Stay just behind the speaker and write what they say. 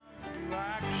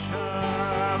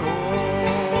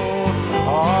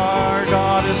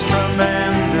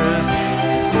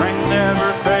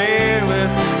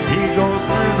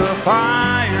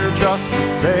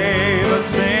save a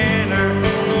sinner.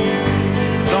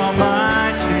 He's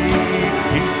almighty,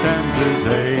 he sends his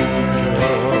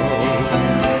angels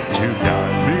to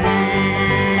guide me.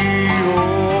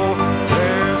 Oh,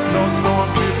 there's no storm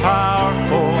too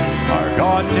powerful our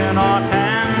God cannot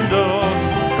handle.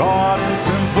 God in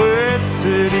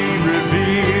simplicity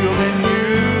revealed in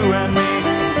you and me,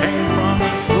 came from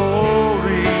his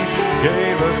glory,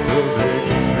 gave us the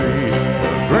victory,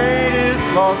 the greatest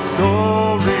love story.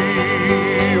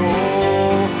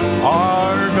 Oh,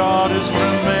 our God is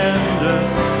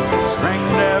tremendous, his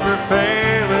strength never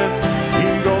faileth. He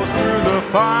goes through the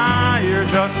fire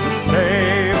just to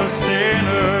save a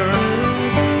sinner.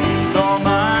 He's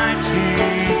almighty,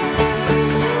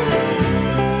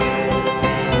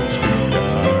 to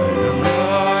guide and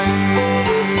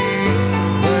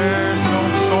lead. There's no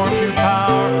storm too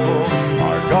powerful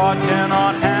our God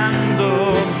cannot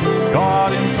handle.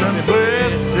 God in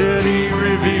simplicity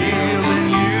revealed in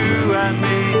you and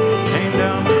me, came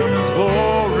down from his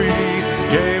glory,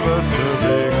 gave us the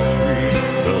victory,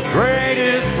 the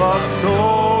greatest love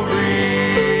story.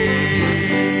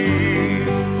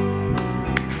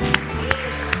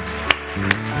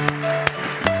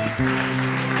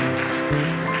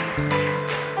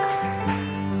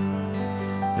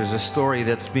 There's a story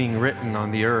that's being written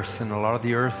on the earth, and a lot of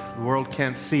the world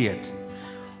can't see it.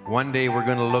 One day we're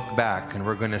going to look back and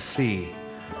we're going to see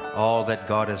all that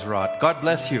God has wrought. God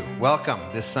bless you. Welcome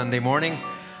this Sunday morning.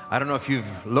 I don't know if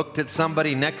you've looked at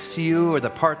somebody next to you or the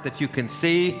part that you can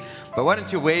see, but why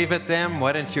don't you wave at them?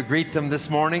 Why don't you greet them this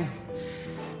morning?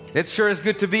 It sure is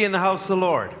good to be in the house of the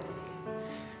Lord.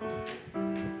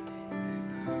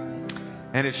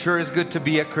 And it sure is good to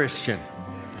be a Christian.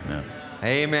 Amen.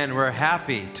 Amen. We're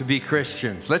happy to be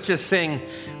Christians. Let's just sing,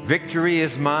 "Victory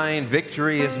is mine,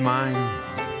 victory is mine."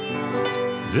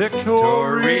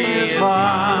 Victory is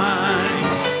mine,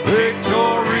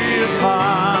 victory is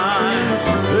mine,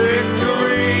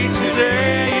 victory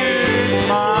today is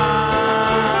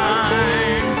mine.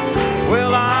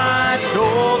 Well, I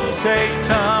told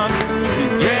Satan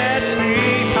to get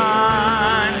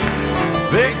behind.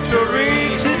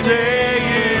 Victory today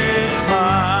is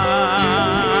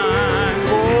mine.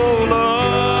 Oh,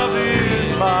 love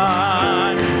is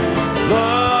mine,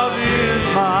 love is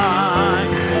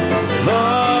mine,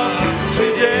 love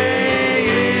today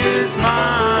is mine.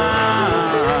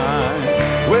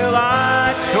 Well,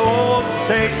 I told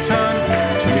Satan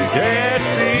to get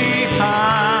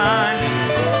behind.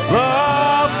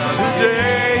 Love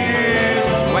today is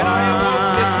When I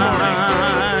awoke this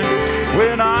mine.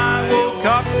 When I woke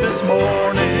up this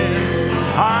morning,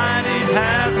 I didn't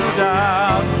have no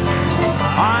doubt.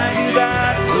 I knew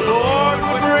that the Lord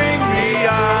would bring me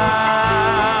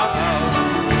out.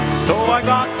 So I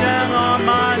got down on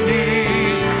my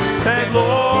knees, said,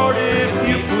 Lord, if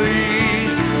you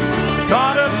please.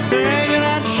 Got up singing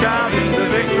and shouting the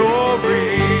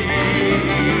victory.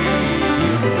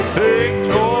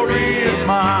 Victory is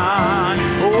mine.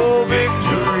 Oh,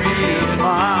 victory is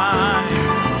mine.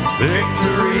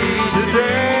 Victory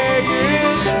today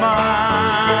is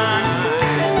mine.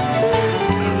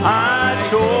 I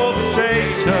told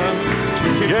Satan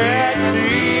to get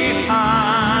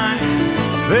behind.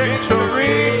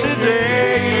 Victory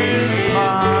today is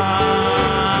mine.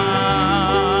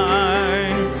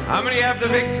 How many have the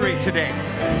victory today?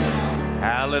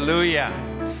 Hallelujah.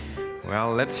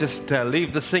 Well, let's just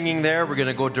leave the singing there. We're going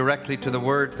to go directly to the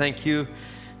Word. Thank you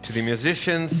to the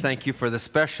musicians. Thank you for the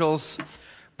specials.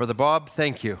 Brother Bob,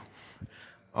 thank you.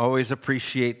 Always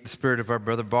appreciate the spirit of our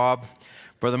Brother Bob.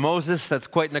 Brother Moses, that's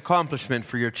quite an accomplishment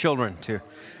for your children to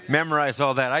memorize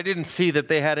all that. I didn't see that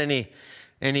they had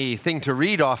anything to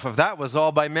read off of. That was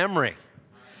all by memory.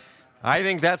 I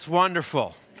think that's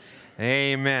wonderful.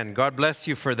 Amen. God bless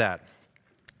you for that.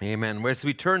 Amen. As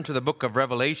we turn to the book of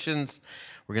Revelations,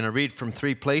 we're going to read from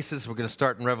 3 places. We're going to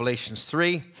start in Revelations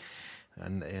 3.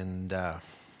 And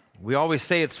we always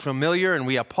say it's familiar, and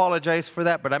we apologize for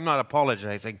that, but I'm not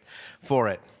apologizing for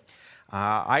it.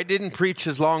 I didn't preach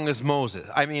as long as Moses.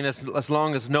 I mean, as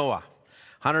long as Noah,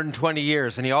 120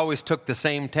 years, and he always took the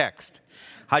same text.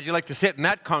 How'd you like to sit in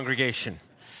that congregation?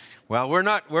 Well, we're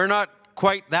not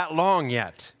quite that long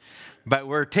yet, but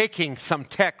we're taking some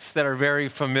texts that are very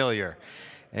familiar.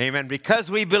 Amen.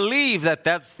 Because we believe that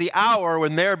that's the hour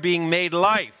when they're being made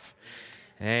life.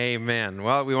 Amen.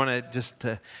 Well, we want to just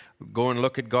go and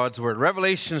look at God's Word.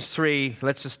 Revelations 3,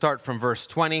 let's just start from verse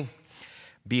 20.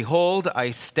 Behold,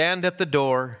 I stand at the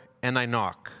door and I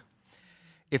knock.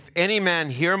 If any man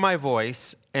hear my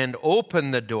voice and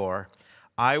open the door,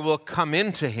 I will come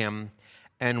into him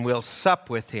and will sup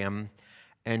with him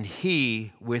and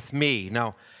he with me.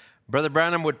 Now, Brother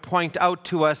Branham would point out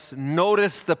to us,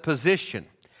 notice the position.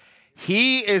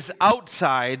 He is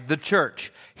outside the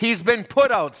church. He's been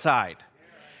put outside,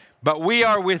 but we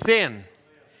are within.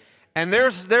 And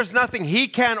there's nothing he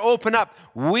can't open up.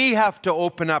 We have to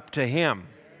open up to him.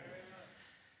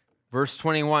 Verse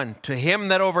 21, to him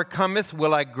that overcometh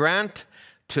will I grant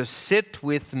to sit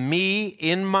with me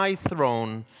in my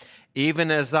throne, even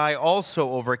as I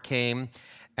also overcame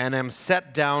and am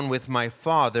set down with my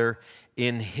Father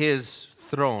in his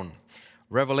throne.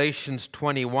 Revelations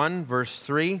 21, verse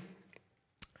 3.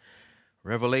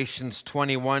 Revelations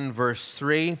 21, verse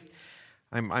 3.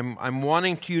 I'm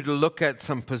wanting you to look at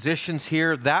some positions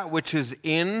here, that which is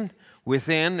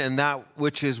within, and that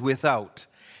which is without.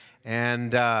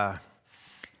 And I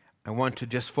want to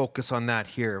just focus on that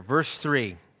here. Verse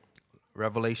 3,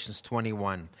 Revelations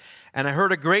 21. And I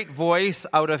heard a great voice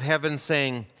out of heaven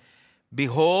saying,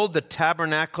 Behold, the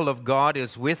tabernacle of God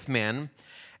is with men,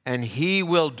 and he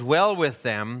will dwell with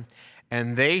them,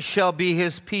 and they shall be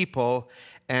his people,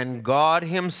 and God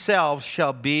himself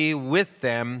shall be with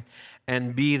them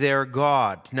and be their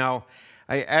God. Now,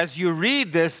 as you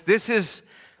read this is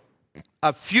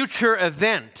a future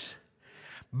event,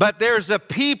 but there's a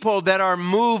people that are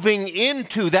moving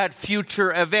into that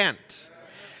future event.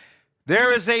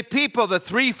 There is a people, the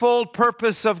threefold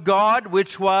purpose of God,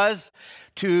 which was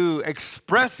to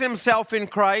express himself in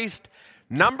Christ.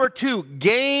 Number 2,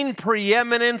 gain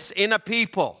preeminence in a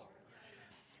people.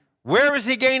 Where is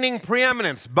he gaining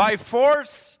preeminence? By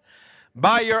force?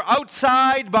 By your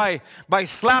outside? By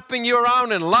slapping you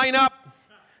around and line up?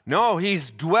 No, he's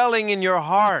dwelling in your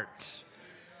heart.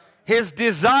 His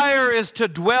desire is to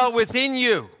dwell within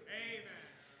you.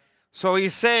 So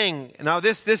he's saying, now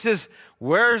this is,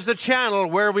 where's the channel?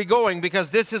 Where are we going?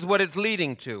 Because this is what it's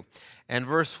leading to. And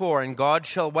verse 4, and God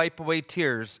shall wipe away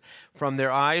tears from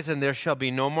their eyes, and there shall be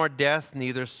no more death,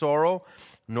 neither sorrow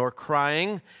nor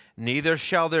crying, neither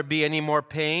shall there be any more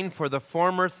pain, for the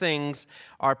former things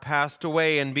are passed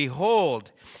away. And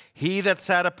behold, he that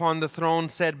sat upon the throne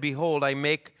said, Behold, I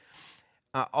make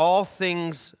all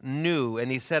things new.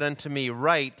 And he said unto me,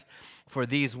 Write, for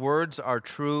these words are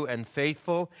true and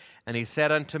faithful. And he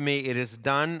said unto me, It is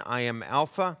done. I am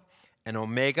Alpha and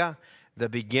Omega, the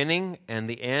beginning and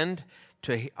the end.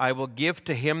 I will give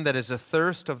to him that is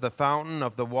athirst of the fountain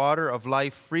of the water of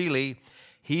life freely.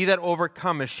 He that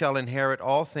overcometh shall inherit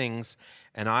all things,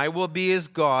 and I will be his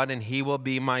God, and he will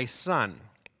be my son.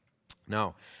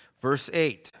 Now, verse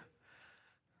 8.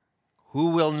 Who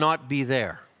will not be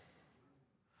there?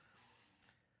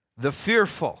 The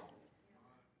fearful,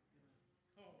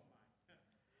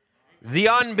 the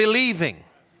unbelieving,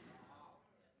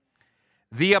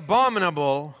 the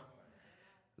abominable,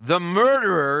 the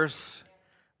murderers,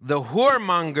 the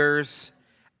whoremongers,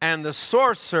 and the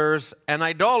sorcerers and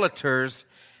idolaters,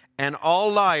 and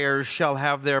all liars shall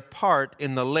have their part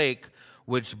in the lake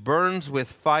which burns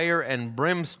with fire and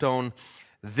brimstone.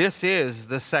 This is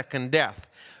the second death.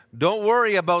 Don't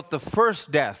worry about the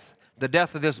first death, the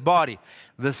death of this body.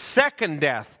 The second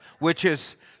death, which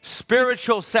is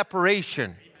spiritual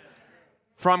separation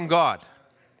from God.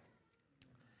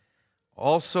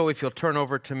 Also, if you'll turn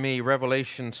over to me,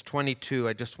 Revelations 22,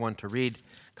 I just want to read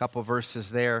a couple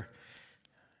verses there.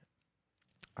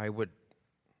 I would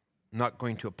not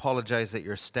going to apologize that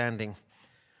you're standing.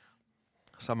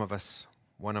 Some of us,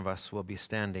 one of us, will be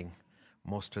standing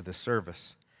most of the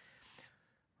service.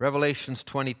 Revelations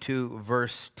 22,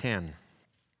 verse 10.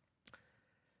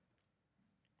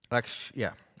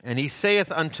 And he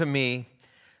saith unto me,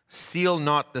 Seal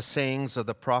not the sayings of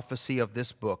the prophecy of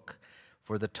this book,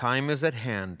 for the time is at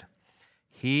hand.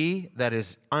 He that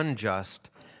is unjust,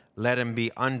 let him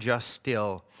be unjust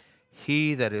still.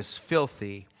 He that is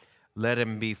filthy, let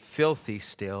him be filthy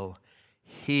still.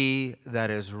 He that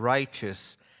is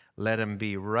righteous, let him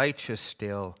be righteous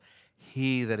still.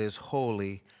 He that is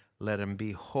holy, let him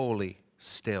be holy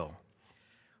still.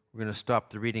 We're going to stop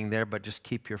the reading there, but just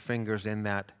keep your fingers in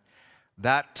that.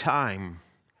 That time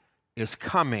is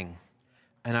coming,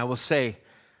 and I will say,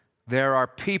 there are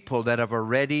people that have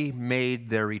already made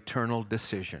their eternal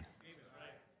decision.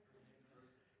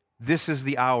 This is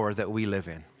the hour that we live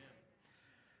in.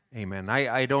 Amen.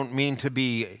 I don't mean to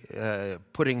be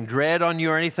putting dread on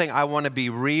you or anything. I want to be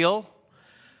real.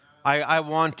 I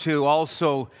want to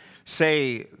also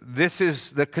say this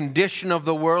is the condition of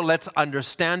the world. Let's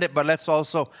understand it, but let's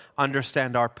also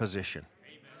understand our position.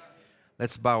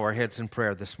 Let's bow our heads in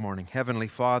prayer this morning. Heavenly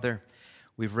Father,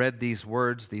 we've read these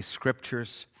words, these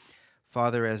scriptures.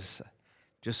 Father, as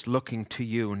just looking to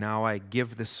you, now I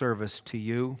give the service to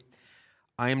you.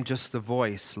 I am just the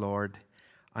voice, Lord.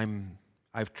 I'm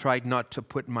I've tried not to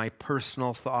put my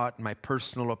personal thought, my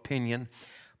personal opinion,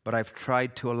 but I've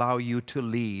tried to allow you to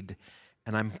lead.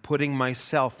 And I'm putting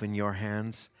myself in your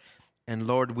hands. And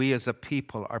Lord, we as a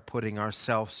people are putting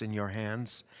ourselves in your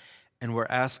hands. And we're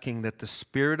asking that the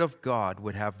Spirit of God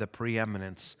would have the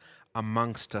preeminence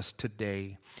amongst us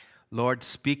today. Lord,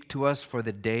 speak to us for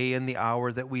the day and the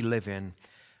hour that we live in.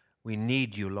 We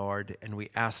need you, Lord, and we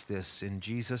ask this in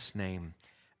Jesus' name.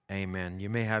 Amen. You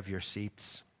may have your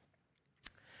seats.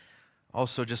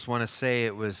 Also, just want to say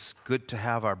it was good to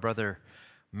have our brother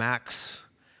Max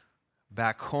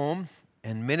back home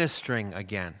and ministering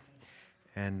again.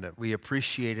 And we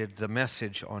appreciated the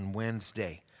message on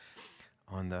Wednesday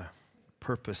on the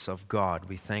purpose of God.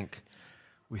 We thank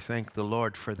the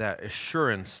Lord for that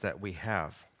assurance that we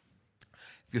have.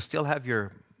 If you still have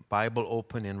your Bible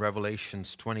open in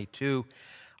Revelations 22,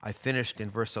 I finished in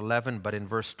verse 11, but in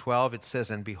verse 12 it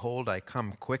says, "And behold, I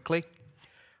come quickly.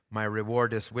 My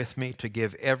reward is with me to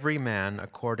give every man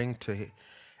according to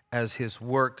as his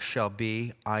work shall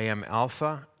be. I am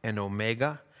Alpha and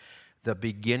Omega, the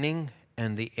beginning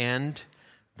and the end,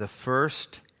 the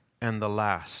first and the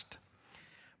last.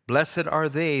 Blessed are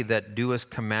they that do his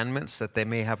commandments, that they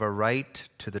may have a right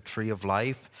to the tree of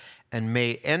life, and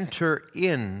may enter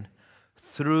in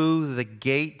through the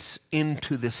gates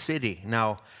into the city."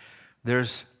 Now,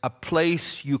 there's a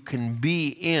place you can be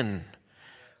in,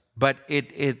 but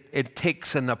it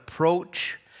takes an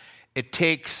approach. It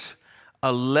takes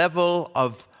a level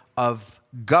of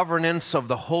governance of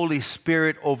the Holy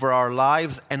Spirit over our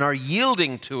lives and our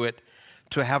yielding to it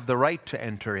to have the right to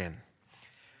enter in.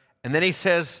 And then he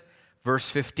says, verse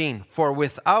 15, "For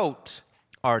without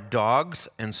are dogs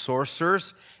and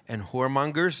sorcerers and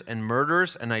whoremongers and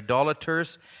murderers and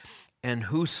idolaters, and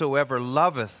whosoever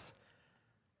loveth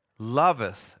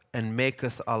and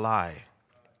maketh a lie.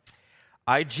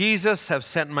 I, Jesus, have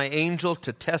sent my angel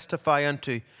to testify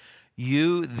unto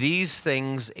you these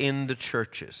things in the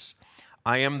churches.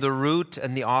 I am the root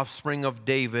and the offspring of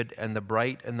David, and the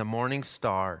bright and the morning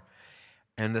star.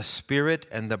 And the Spirit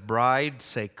and the bride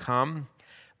say, Come.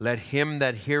 Let him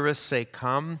that heareth say,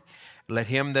 Come. Let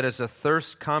him that is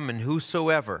athirst come, and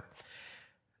whosoever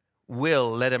will,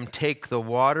 let him take the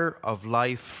water of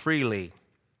life freely."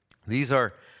 These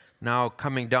are now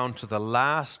coming down to the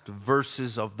last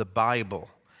verses of the Bible.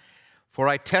 "For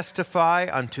I testify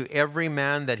unto every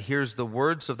man that hears the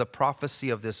words of the prophecy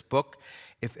of this book,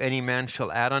 if any man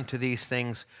shall add unto these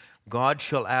things, God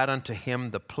shall add unto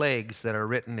him the plagues that are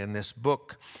written in this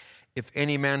book. If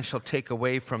any man shall take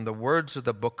away from the words of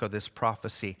the book of this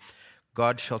prophecy,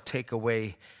 God shall take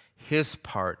away his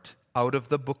part out of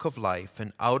the book of life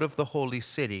and out of the holy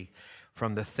city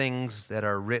from the things that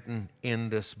are written in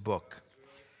this book."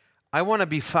 I want to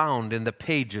be found in the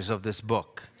pages of this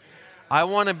book. I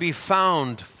want to be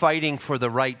found fighting for the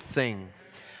right thing.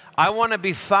 I want to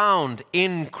be found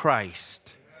in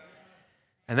Christ.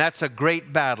 And that's a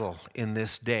great battle in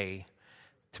this day,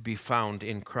 to be found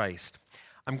in Christ.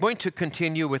 I'm going to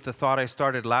continue with the thought I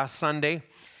started last Sunday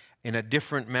in a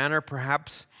different manner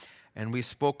perhaps. And we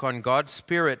spoke on God's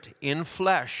Spirit in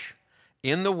flesh,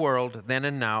 in the world, then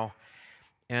and now.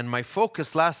 And my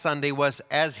focus last Sunday was,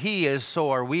 as He is, so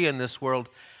are we in this world.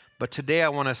 But today I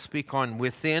want to speak on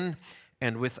within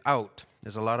and without.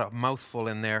 There's a lot of mouthful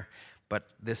in there, but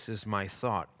this is my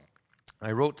thought.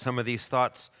 I wrote some of these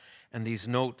thoughts and these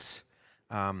notes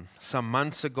some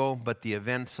months ago, but the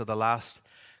events of the last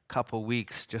couple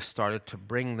weeks just started to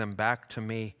bring them back to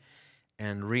me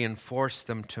and reinforce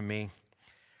them to me.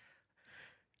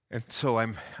 And so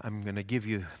I'm going to give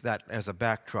you that as a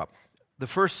backdrop. The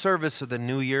first service of the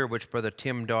new year, which Brother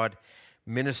Tim Dodd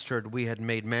ministered, we had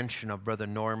made mention of Brother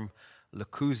Norm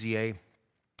Lecousier,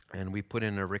 and we put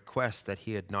in a request that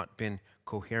he had not been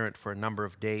coherent for a number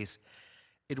of days.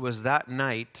 It was that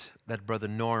night that Brother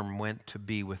Norm went to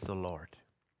be with the Lord.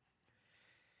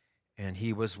 And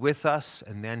he was with us,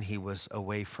 and then he was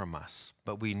away from us,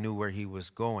 but we knew where he was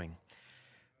going.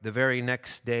 The very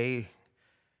next day,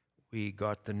 we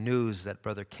got the news that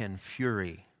Brother Ken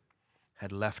Fury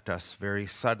had left us very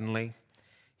suddenly.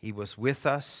 He was with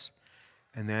us,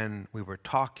 and then we were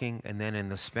talking, and then in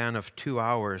the span of 2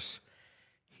 hours,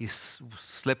 he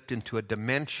slipped into a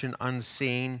dimension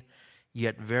unseen,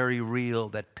 yet very real,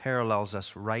 that parallels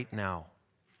us right now.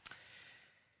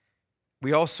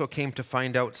 We also came to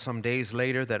find out some days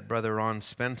later that Brother Ron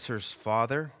Spencer's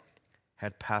father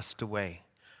had passed away.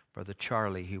 Brother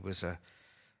Charlie, he was a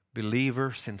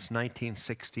believer since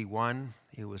 1961.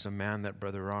 He was a man that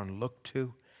Brother Ron looked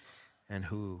to and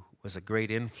who was a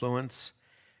great influence.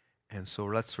 And so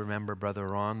let's remember Brother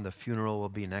Ron. The funeral will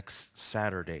be next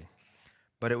Saturday.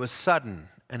 But it was sudden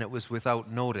and it was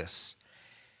without notice.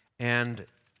 And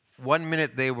one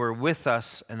minute they were with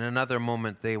us, and another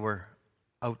moment they were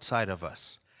outside of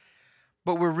us.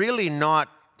 But we're really not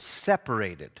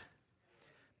separated,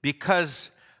 because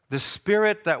the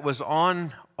Spirit that was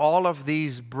on all of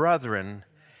these brethren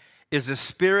is a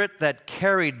Spirit that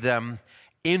carried them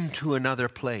into another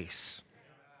place.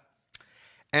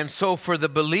 And so for the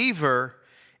believer,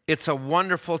 it's a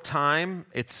wonderful time.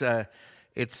 It's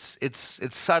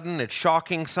sudden, it's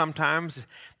shocking sometimes,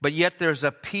 but yet there's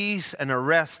a peace and a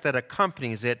rest that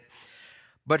accompanies it.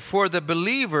 But for the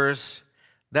believers,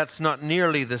 that's not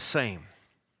nearly the same.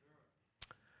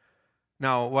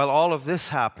 Now, while all of this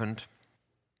happened,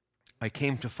 I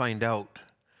came to find out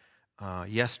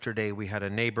yesterday we had a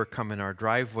neighbor come in our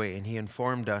driveway, and he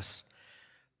informed us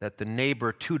that the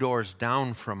neighbor 2 doors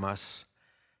down from us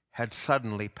had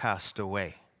suddenly passed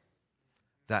away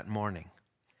that morning.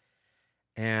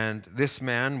 And this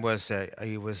man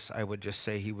I would just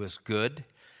say he was good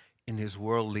in his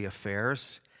worldly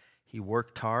affairs. He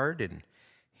worked hard, and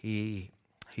he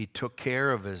took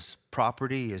care of his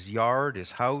property, his yard,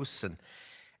 his house,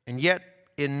 and yet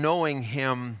in knowing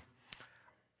him,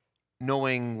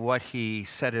 knowing what he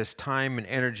set his time and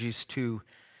energies to,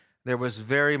 there was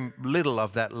very little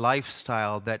of that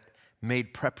lifestyle that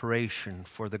made preparation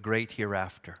for the great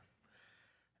hereafter.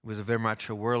 He was very much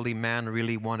a worldly man,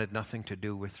 really wanted nothing to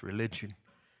do with religion.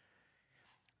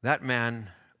 That man,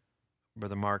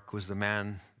 Brother Mark, was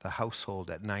the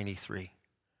household at 93.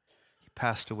 He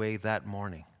passed away that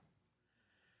morning.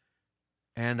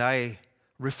 And I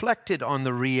reflected on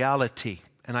the reality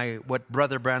and what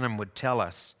Brother Branham would tell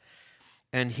us.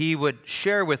 And he would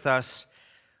share with us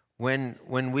when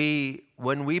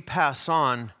we pass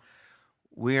on,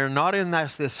 we are not in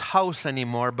this house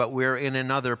anymore, but we're in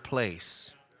another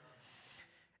place.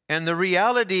 And the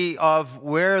reality of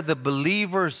where the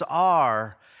believers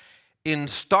are in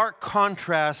stark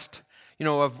contrast,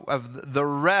 of the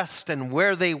rest and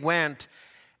where they went,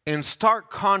 in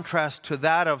stark contrast to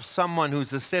that of someone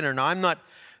who's a sinner. Now, I'm not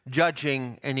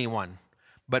judging anyone,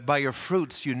 but by your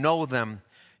fruits you know them.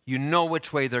 You know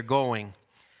which way they're going.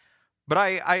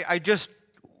 But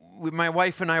my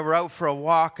wife and I were out for a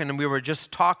walk, and we were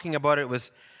just talking about it. It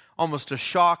was almost a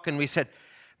shock, and we said,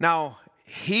 now,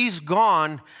 he's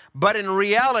gone, but in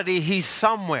reality, he's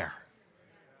somewhere.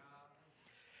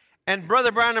 And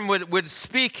Brother Branham would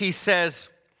speak, he says,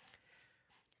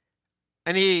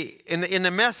 and in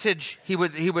the message, he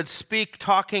would speak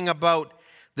talking about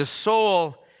the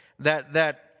soul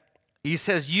that he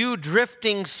says, you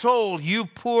drifting soul, you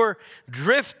poor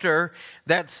drifter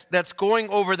that's going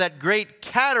over that great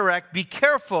cataract, be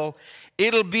careful.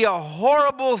 It'll be a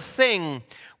horrible thing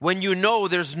when you know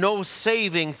there's no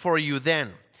saving for you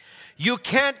then. You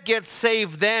can't get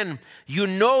saved then. You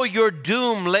know your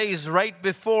doom lays right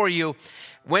before you.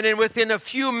 Within a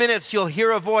few minutes you'll hear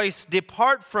a voice,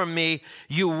 depart from me,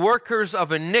 you workers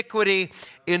of iniquity,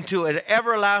 into an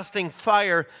everlasting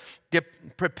fire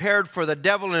prepared for the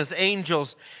devil and his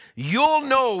angels. You'll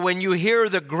know when you hear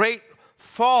the great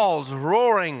falls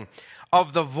roaring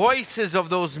of the voices of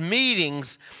those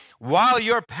meetings while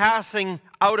you're passing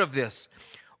out of this.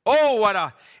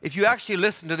 Oh, if you actually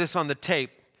listen to this on the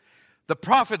tape, the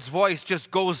prophet's voice just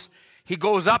goes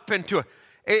up into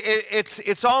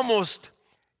it's almost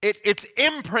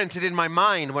imprinted in my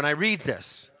mind when I read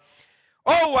this.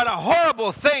 Oh, what a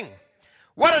horrible thing.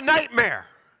 What a nightmare.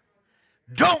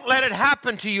 Don't let it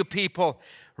happen to you, people.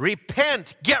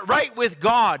 Repent, get right with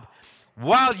God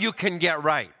while you can get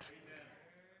right.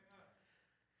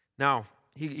 Now,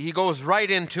 he goes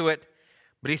right into it,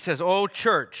 but he says, oh,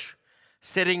 church,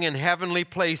 sitting in heavenly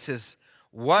places,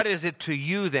 what is it to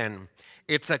you then?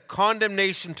 It's a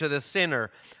condemnation to the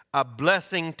sinner, a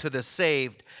blessing to the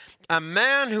saved. A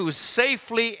man who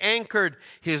safely anchored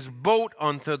his boat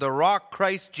onto the rock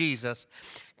Christ Jesus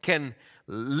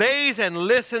lays and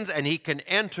listens, and he can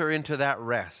enter into that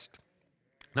rest.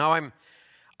 Now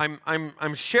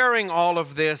I'm sharing all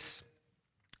of this,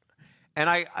 and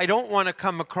I don't want to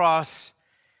come across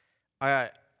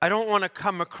as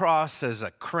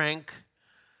a crank,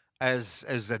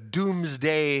 as a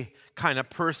doomsday kind of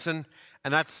person,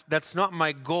 and that's not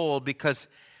my goal, because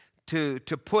to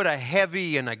put a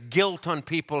heavy and a guilt on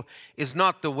people is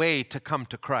not the way to come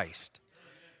to Christ.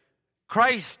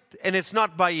 Christ, and it's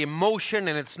not by emotion,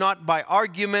 and it's not by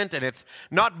argument, and it's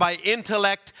not by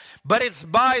intellect, but it's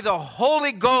by the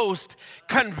Holy Ghost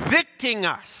convicting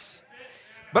us,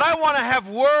 But I want to have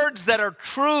words that are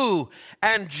true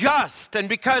and just. And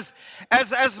because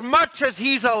as much as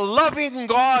He's a loving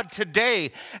God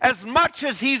today, as much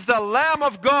as He's the Lamb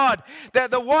of God,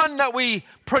 the one that we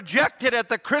projected at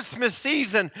the Christmas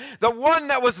season, the one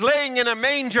that was laying in a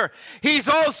manger, He's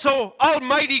also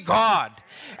Almighty God.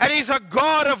 And He's a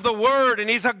God of the Word, and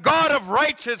He's a God of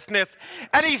righteousness,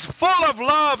 and He's full of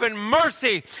love and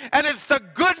mercy, and it's the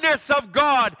goodness of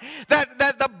God, that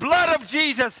the blood of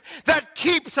Jesus that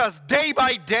keeps us day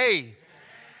by day.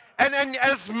 And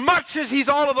as much as He's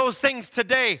all of those things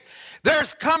today,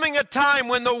 there's coming a time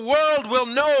when the world will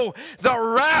know the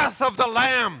wrath of the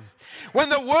Lamb, when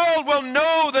the world will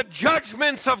know the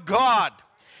judgments of God,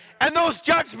 and those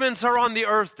judgments are on the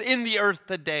earth, in the earth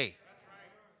today.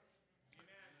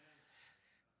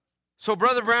 So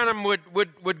Brother Branham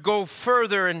would go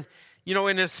further, and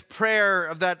in his prayer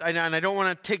of that, and I don't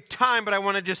want to take time, but I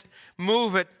want to just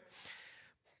move it.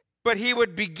 But he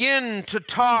would begin to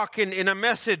talk in a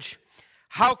message,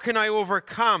 how can I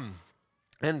overcome?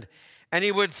 And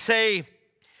he would say,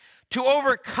 to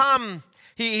overcome,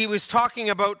 he was talking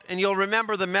about, and you'll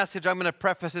remember the message, I'm going to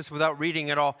preface this without reading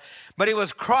it all, but he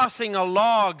was crossing a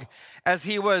log as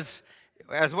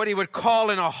what he would call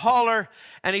in a holler,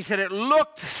 and he said it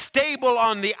looked stable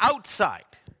on the outside,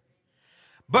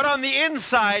 but on the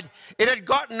inside, it had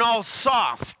gotten all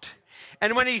soft.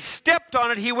 And when he stepped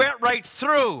on it, he went right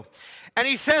through. And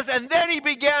he says, and then he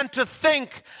began to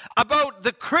think about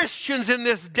the Christians in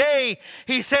this day.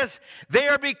 He says, they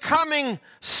are becoming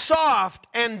soft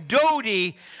and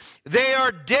doty. They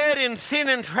are dead in sin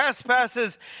and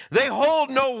trespasses. They hold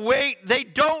no weight. They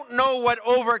don't know what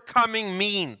overcoming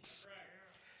means.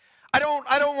 I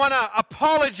don't want to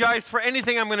apologize for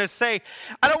anything I'm going to say.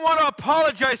 I don't want to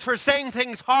apologize for saying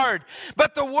things hard.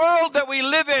 But the world that we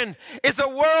live in is a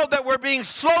world that we're being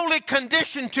slowly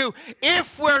conditioned to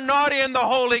if we're not in the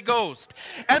Holy Ghost.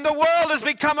 And the world has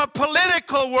become a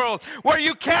political world where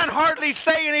you can't hardly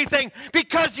say anything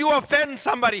because you offend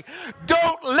somebody.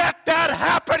 Don't let that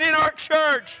happen in our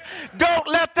church. Don't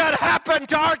let that happen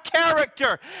to our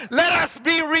character. Let us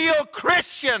be real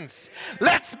Christians.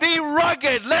 Let's be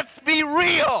rugged. Let's be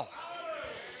real.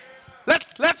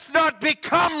 Let's not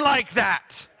become like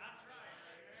that.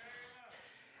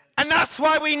 And that's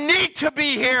why we need to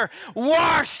be here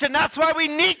washed, and that's why we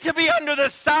need to be under the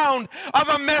sound of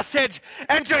a message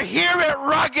and to hear it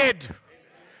rugged.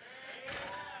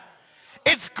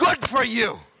 It's good for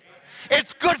you.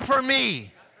 It's good for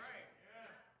me.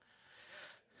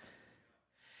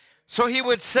 So he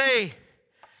would say,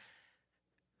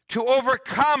 to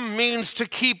overcome means to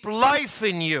keep life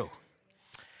in you.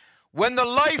 When the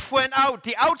life went out,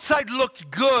 the outside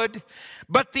looked good,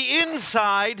 but the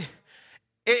inside,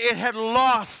 it had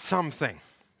lost something.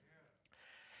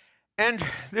 And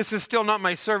this is still not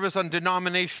my service on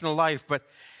denominational life, but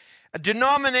a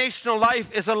denominational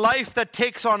life is a life that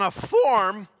takes on a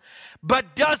form,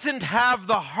 but doesn't have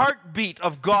the heartbeat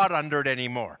of God under it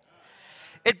anymore.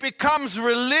 It becomes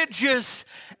religious,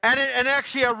 and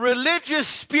actually a religious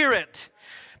spirit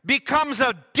becomes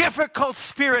a difficult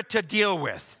spirit to deal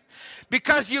with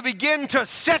because you begin to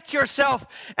set yourself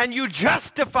and you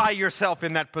justify yourself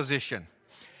in that position.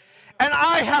 And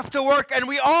I have to work, and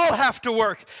we all have to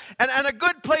work. And a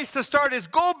good place to start is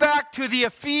go back to the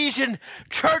Ephesian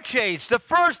church age, the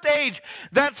first age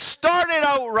that started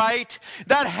out right,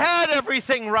 that had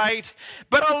everything right,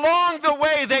 but along the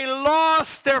way they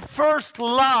lost their first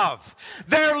love,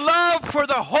 their love for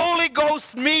the Holy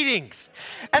Ghost meetings.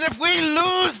 And if we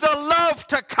lose the love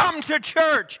to come to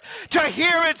church, to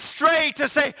hear it straight, to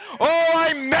say, oh,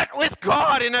 I met with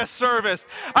God in a service.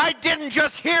 I didn't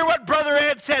just hear what Brother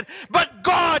Ed said, but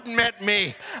God met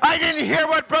me. I didn't hear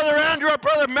what Brother Andrew or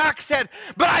Brother Max said,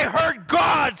 but I heard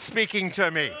God speaking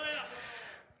to me.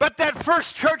 But that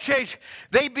first church age,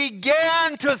 they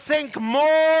began to think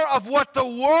more of what the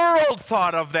world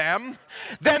thought of them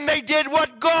than they did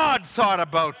what God thought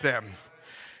about them.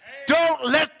 Don't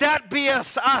let that be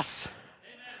us.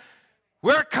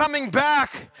 We're coming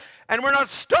back, and we're not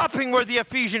stopping where the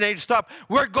Ephesian age stopped.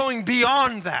 We're going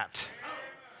beyond that.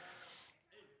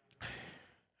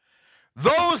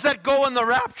 Those that go in the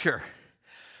rapture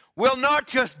will not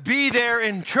just be there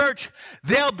in church,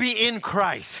 they'll be in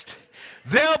Christ.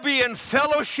 They'll be in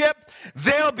fellowship.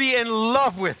 They'll be in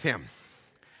love with Him.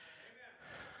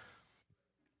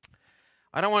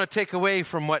 I don't want to take away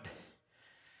from what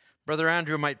Brother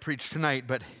Andrew might preach tonight,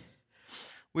 but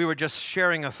we were just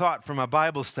sharing a thought from a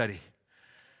Bible study.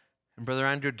 And Brother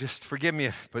Andrew, just forgive me,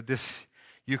 but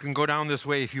you can go down this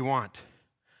way if you want.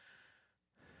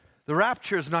 The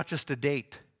rapture is not just a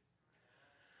date.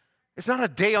 It's not a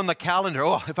day on the calendar.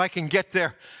 Oh, if I can get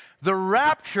there, The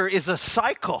rapture is a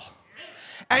cycle.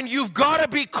 And you've got to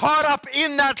be caught up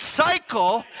in that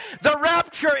cycle. The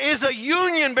rapture is a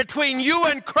union between you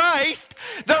and Christ.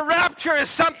 The rapture is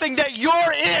something that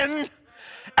you're in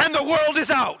and the world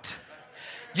is out.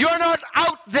 You're not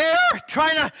out there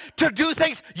trying to do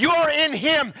things. You're in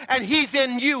Him and He's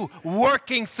in you,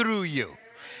 working through you.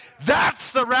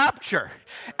 That's the rapture.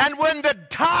 And when the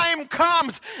time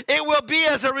comes, it will be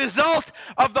as a result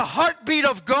of the heartbeat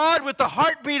of God with the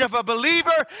heartbeat of a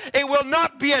believer. It will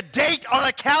not be a date on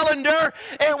a calendar.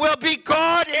 It will be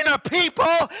God in a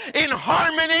people in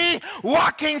harmony,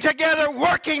 walking together,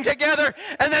 working together,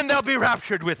 and then they'll be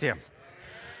raptured with Him.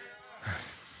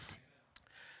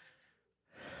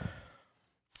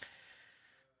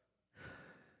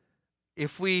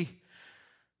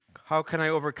 How can I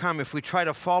overcome? If we try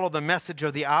to follow the message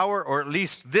of the hour, or at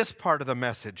least this part of the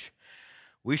message,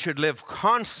 we should live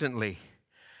constantly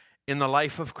in the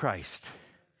life of Christ.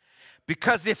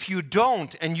 Because if you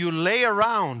don't and you lay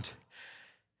around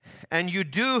and you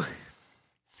do,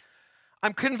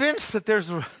 I'm convinced that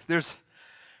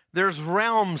there's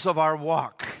realms of our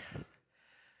walk.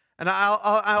 And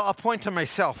I'll point to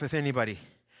myself, if anybody.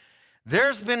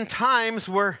 There's been times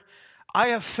where I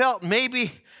have felt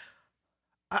maybe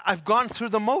I've gone through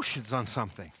the motions on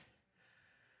something.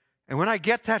 And when I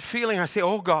get that feeling, I say,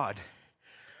 oh God,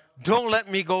 don't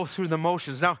let me go through the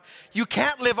motions. Now, you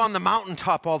can't live on the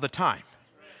mountaintop all the time.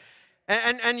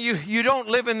 And you don't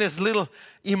live in this little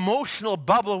emotional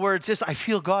bubble where it's just, I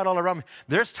feel God all around me.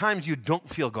 There's times you don't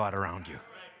feel God around you.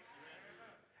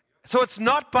 So it's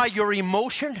not by your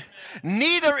emotion,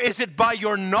 neither is it by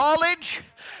your knowledge,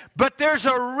 but there's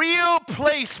a real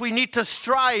place we need to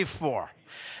strive for.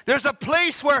 There's a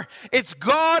place where it's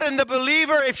God and the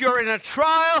believer. If you're in a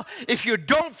trial, if you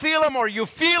don't feel Him or you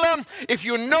feel Him, if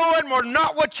you know Him or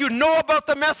not what you know about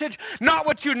the message, not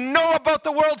what you know about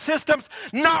the world systems,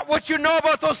 not what you know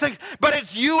about those things, but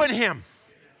it's you and Him.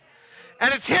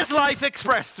 And it's His life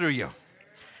expressed through you.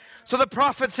 So the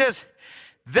prophet says,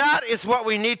 that is what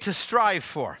we need to strive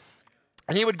for.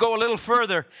 And he would go a little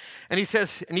further, and he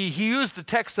says, and he used the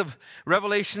text of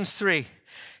Revelation 3.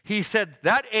 He said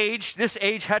this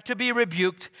age had to be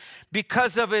rebuked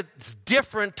because of its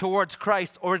different towards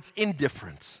Christ or its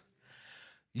indifference.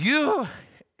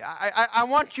 I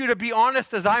want you to be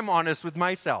honest as I'm honest with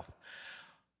myself.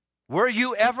 Were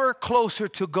you ever closer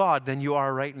to God than you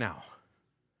are right now?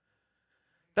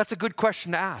 That's a good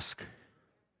question to ask.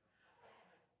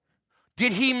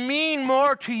 Did He mean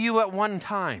more to you at one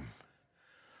time?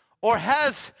 Or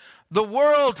has the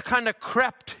world kind of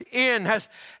crept in? Has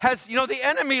the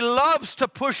enemy loves to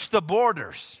push the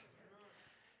borders.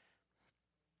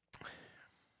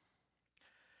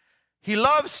 He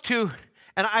loves to,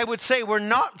 and I would say we're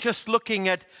not just looking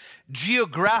at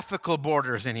geographical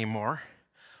borders anymore,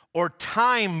 or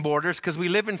time borders, because we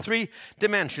live in 3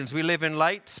 dimensions. We live in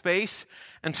light, space,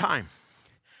 and time.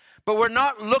 But we're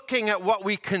not looking at what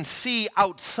we can see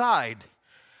outside,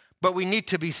 but we need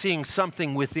to be seeing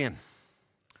something within.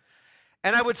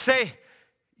 And I would say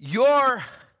your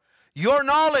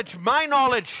knowledge, my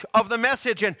knowledge of the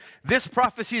message, and this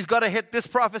prophecy's got to hit, this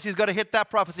prophecy's got to hit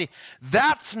that prophecy,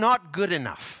 that's not good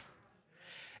enough.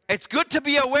 It's good to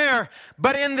be aware,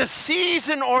 but in the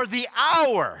season or the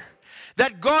hour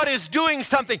that God is doing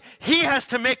something, He has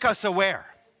to make us aware.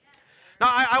 Now,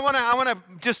 I want to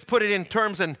just put it in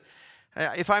terms, and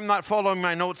if I'm not following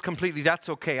my notes completely, that's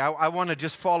okay. I want to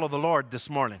just follow the Lord this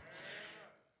morning.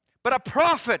 But a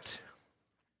prophet,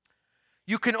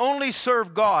 you can only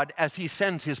serve God as He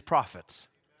sends His prophets.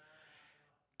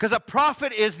 Because a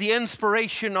prophet is the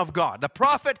inspiration of God. The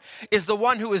prophet is the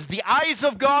one who is the eyes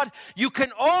of God. You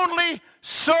can only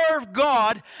serve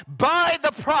God by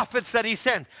the prophets that He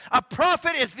sent. A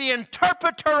prophet is the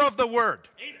interpreter of the word.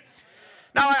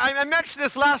 Now, I mentioned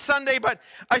this last Sunday, but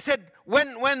I said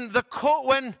when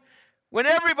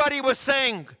everybody was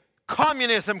saying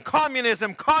communism,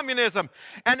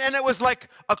 and it was like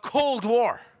a Cold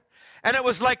War. And it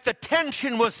was like the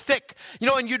tension was thick.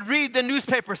 And you'd read the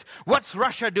newspapers. What's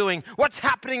Russia doing? What's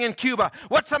happening in Cuba?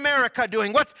 What's America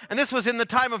doing? And this was in the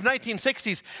time of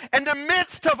 1960s. In the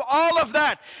midst of all of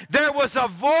that, there was a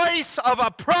voice of a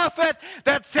prophet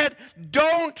that said,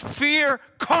 don't fear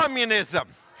communism.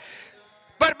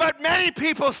 But many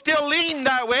people still leaned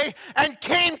that way and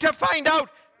came to find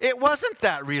out it wasn't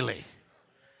that really.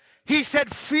 He said,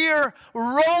 fear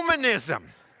Romanism.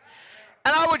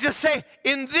 And I would just say,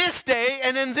 in this day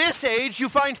and in this age, you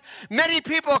find many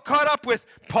people caught up with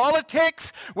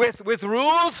politics, with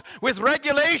rules, with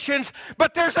regulations.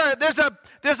 But there's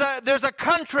a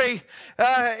country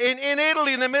in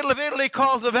Italy, in the middle of Italy,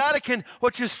 called the Vatican,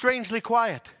 which is strangely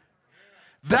quiet.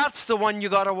 That's the one you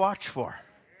got to watch for.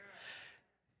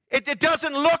 It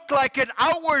doesn't look like it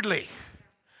outwardly.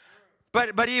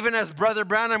 But even as Brother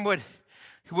Branham would,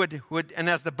 and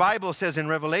as the Bible says in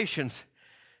Revelations,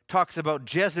 talks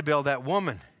about Jezebel, that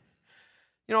woman.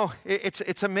 You know,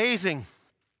 it's amazing.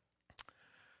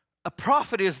 A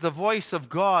prophet is the voice of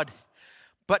God,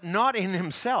 but not in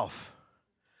himself.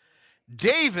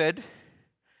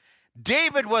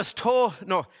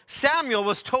 Samuel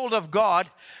was told of God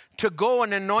to go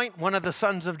and anoint one of the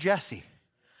sons of Jesse.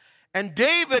 And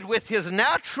David, with his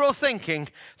natural thinking,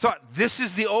 thought, this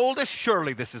is the oldest,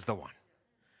 surely this is the one.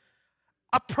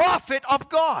 A prophet of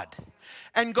God.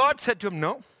 And God said to him,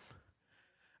 no.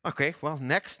 Okay, well,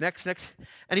 next.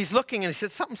 And he's looking and he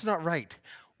said, something's not right.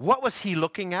 What was he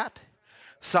looking at?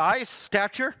 Size,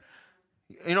 stature,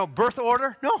 birth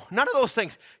order? No, none of those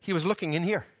things. He was looking in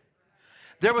here.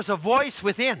 There was a voice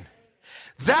within.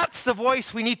 That's the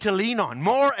voice we need to lean on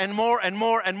more and more and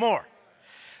more and more.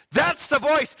 That's the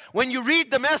voice. When you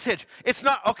read the message, it's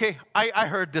not, okay, I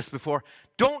heard this before.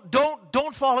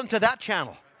 Don't fall into that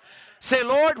channel. Say,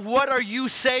 Lord, what are you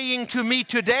saying to me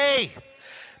today?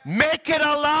 Make it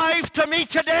alive to me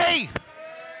today.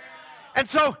 And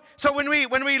so when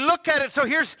we look at it, so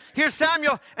here's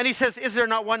Samuel, and he says, is there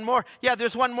not one more? Yeah,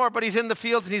 there's one more, but he's in the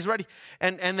fields and he's ready.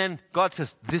 And then God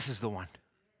says, this is the one.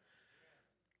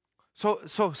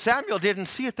 So Samuel didn't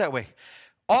see it that way.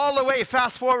 All the way,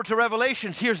 fast forward to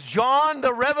Revelations, here's John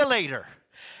the Revelator.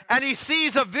 And he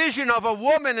sees a vision of a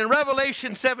woman in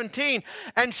Revelation 17,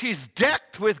 and she's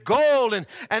decked with gold and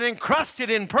encrusted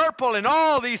in purple and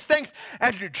all these things.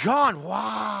 And John,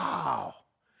 wow.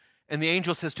 And the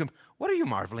angel says to him, what are you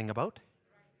marveling about?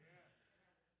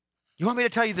 You want me to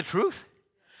tell you the truth?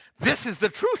 This is the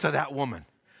truth of that woman.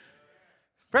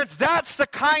 Friends, that's the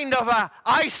kind of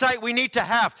eyesight we need to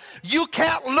have. You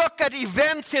can't look at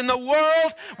events in the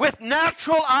world with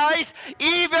natural eyes,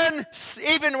 even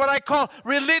what I call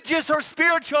religious or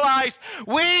spiritual eyes.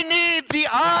 We need the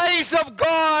eyes of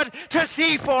God to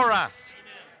see for us.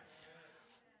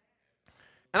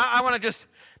 And I want to just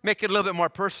make it a little bit more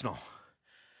personal.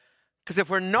 Because if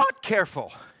we're not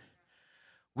careful,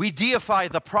 we deify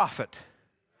the prophet.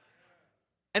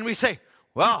 And we say,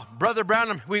 well, Brother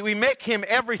Branham, we make him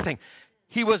everything.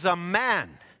 He was a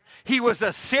man. He was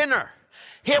a sinner.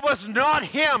 It was not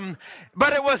him,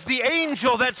 but it was the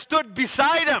angel that stood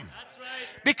beside him. That's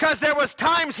right. Because there was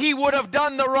times he would have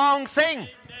done the wrong thing. Amen.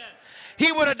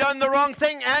 He would have done the wrong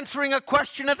thing answering a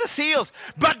question at the seals,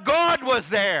 but God was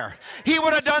there. He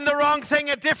would have done the wrong thing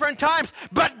at different times,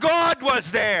 but God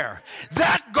was there.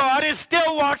 That God is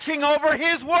still watching over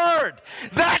his word.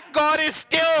 That God is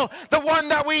still the one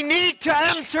that we need to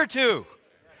answer to.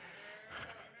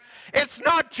 It's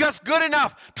not just good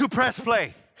enough to press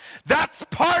play. That's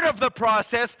part of the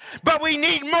process, but we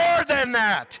need more than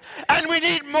that. And we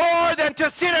need more than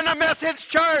to sit in a message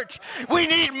church. We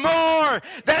need more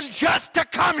than just to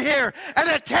come here and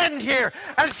attend here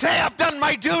and say, I've done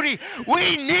my duty.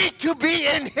 We need to be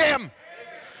in him.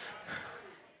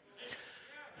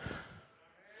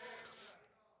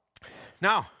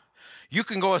 Now, you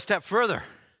can go a step further.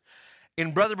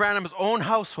 In Brother Branham's own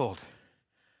household,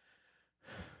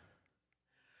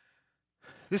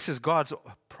 this is God's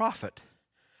prophet,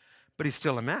 but he's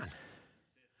still a man.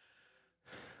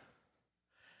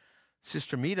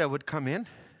 Sister Mita would come in.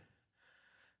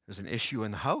 There's an issue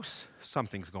in the house.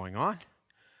 Something's going on.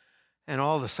 And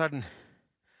all of a sudden,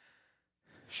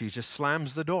 she just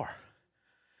slams the door.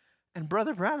 And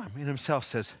Brother Branham in himself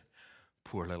says,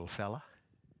 poor little fella.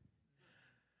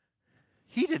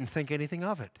 He didn't think anything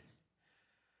of it.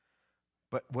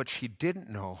 But what she didn't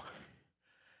know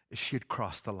is she had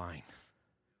crossed the line.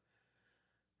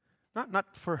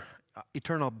 Not for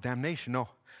eternal damnation, no.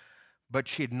 But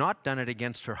she had not done it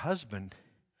against her husband,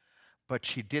 but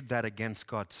she did that against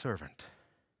God's servant.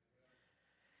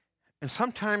 And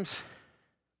sometimes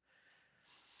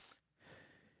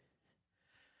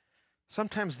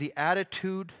the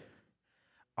attitude,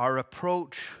 our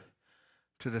approach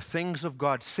to the things of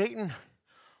God, Satan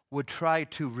would try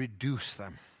to reduce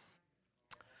them.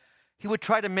 He would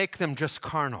try to make them just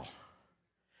carnal.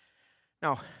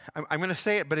 Now, I'm going to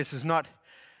say it, but this is not,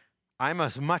 I'm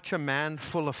as much a man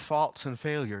full of faults and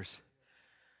failures.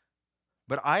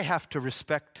 But I have to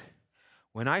respect,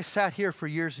 when I sat here for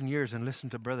years and years and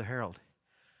listened to Brother Harold,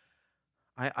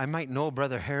 I might know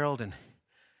Brother Harold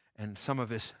and some of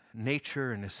his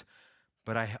nature and his,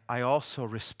 but I also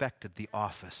respected the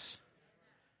office.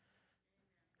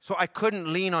 So I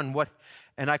couldn't lean on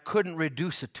and I couldn't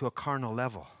reduce it to a carnal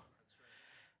level.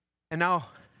 And now,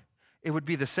 it would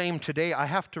be the same today. I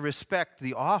have to respect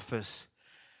the office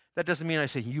That doesn't mean I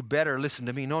say, you better listen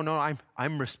to me. No,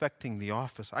 I'm respecting the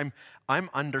office. I'm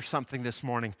under something this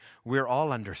morning. We're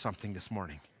all under something this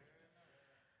morning.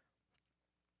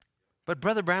 But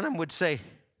Brother Branham would say,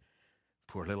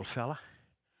 poor little fella.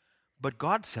 But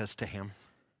God says to him,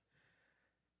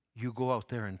 you go out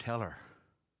there and tell her.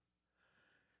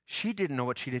 She didn't know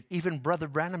what she did. Even Brother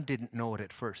Branham didn't know it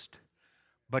at first.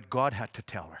 But God had to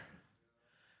tell her.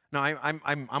 Now,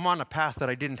 I'm on a path that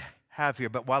I didn't have here,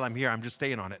 but while I'm here, I'm just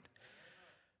staying on it.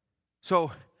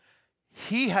 So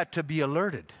he had to be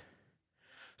alerted.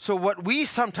 So what we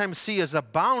sometimes see as a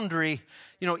boundary,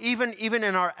 even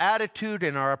in our attitude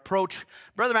and our approach,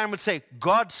 Brother Branham would say,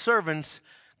 God's servants,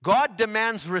 God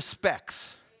demands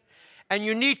respects. And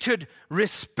you need to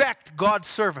respect God's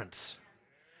servants.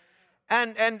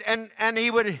 And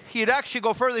he'd actually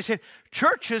go further. He said,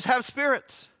 churches have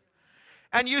spirits.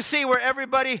 And you see where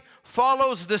everybody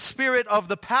follows the spirit of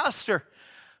the pastor.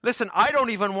 Listen, I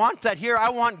don't even want that here. I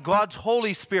want God's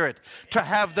Holy Spirit to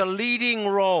have the leading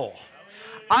role.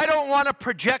 I don't want to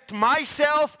project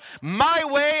myself, my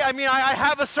way. I mean, I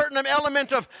have a certain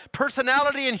element of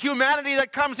personality and humanity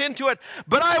that comes into it,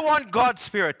 but I want God's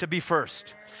Spirit to be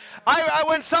first.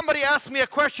 When somebody asks me a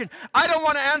question, I don't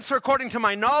want to answer according to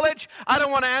my knowledge. I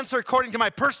don't want to answer according to my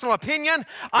personal opinion.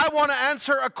 I want to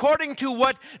answer according to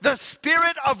what the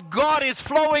Spirit of God is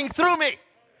flowing through me.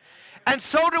 And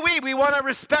so do we. We want to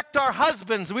respect our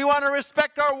husbands. We want to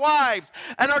respect our wives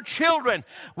and our children.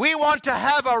 We want to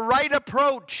have a right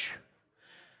approach.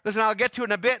 Listen, I'll get to it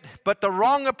in a bit, but the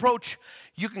wrong approach,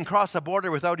 you can cross a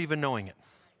border without even knowing it.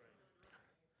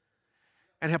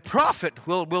 And a prophet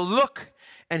will look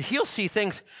and he'll see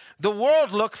things. The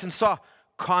world looks and saw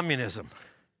communism.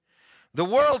 The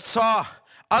world saw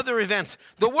other events.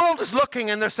 The world is looking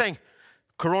and they're saying,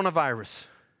 coronavirus.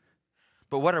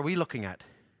 But what are we looking at?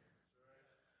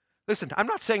 Listen, I'm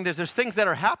not saying there's things that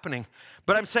are happening,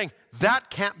 but I'm saying that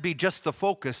can't be just the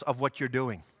focus of what you're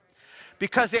doing.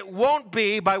 Because it won't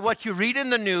be by what you read in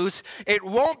the news, it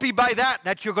won't be by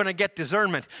that you're going to get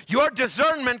discernment. Your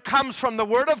discernment comes from the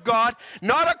Word of God,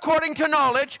 not according to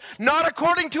knowledge, not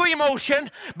according to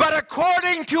emotion, but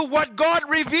according to what God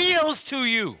reveals to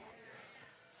you.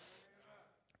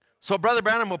 So Brother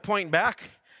Branham will point back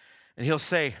and he'll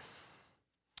say,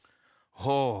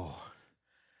 oh,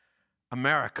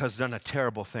 America's done a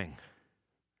terrible thing.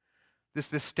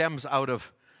 This stems out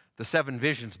of the 7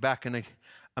 visions back in the...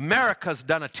 America's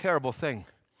done a terrible thing.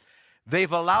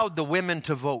 They've allowed the women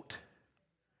to vote.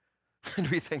 And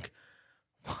we think,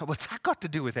 what's that got to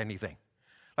do with anything?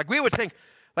 Like we would think,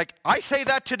 like I say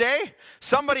that today,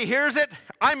 somebody hears it,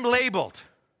 I'm labeled.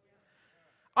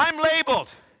 I'm labeled.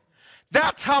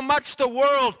 That's how much the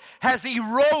world has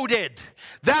eroded.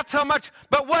 That's how much,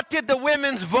 but what did the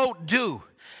women's vote do?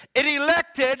 It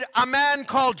elected a man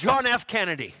called John F.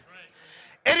 Kennedy.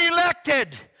 It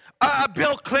elected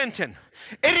Bill Clinton.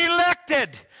 It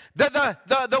elected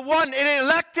it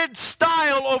elected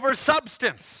style over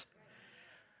substance.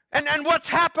 And what's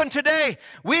happened today?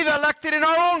 We've elected in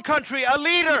our own country a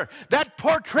leader that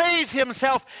portrays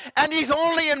himself, and he's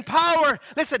only in power.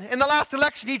 Listen, in the last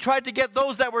election, he tried to get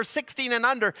those that were 16 and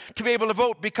under to be able to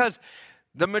vote because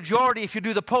the majority, if you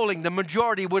do the polling, the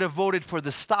majority would have voted for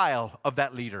the style of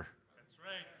that leader. That's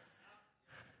right.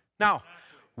 Now,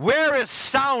 where is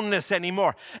soundness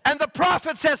anymore? And the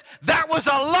prophet says that was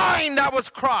a line that was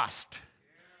crossed.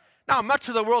 Now, much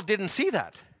of the world didn't see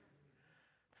that.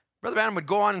 Brother Branham would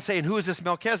go on and say, and who is this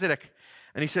Melchizedek?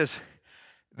 And he says,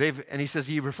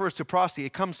 he refers to prosody.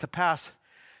 It comes to pass,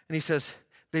 and he says,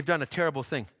 they've done a terrible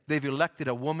thing. They've elected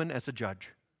a woman as a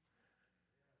judge.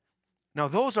 Now,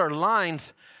 those are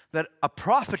lines that a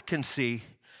prophet can see.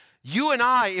 You and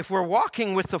I, if we're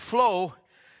walking with the flow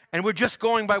and we're just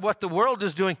going by what the world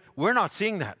is doing, we're not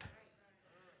seeing that.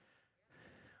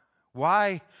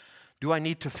 Why do I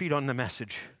need to feed on the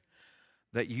message?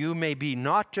 That you may be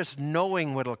not just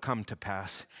knowing what will come to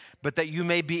pass, but that you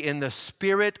may be in the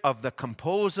spirit of the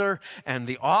composer and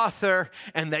the author,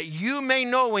 and that you may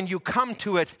know when you come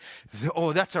to it,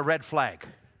 oh, that's a red flag.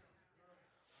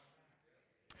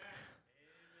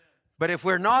 But if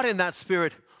we're not in that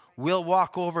spirit, we'll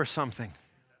walk over something.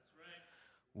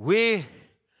 We,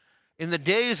 in the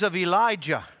days of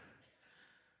Elijah,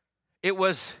 it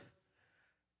was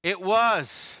the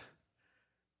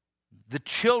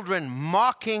children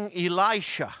mocking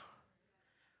Elisha.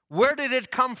 Where did it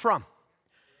come from?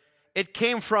 It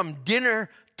came from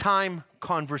dinner time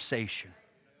conversation.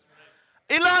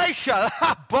 Elisha,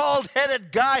 a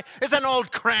bald-headed guy, is an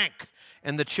old crank.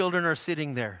 And the children are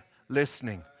sitting there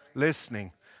listening.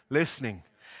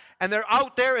 and they're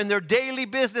out there in their daily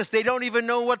business. They don't even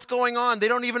know what's going on. They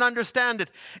don't even understand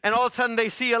it. And all of a sudden they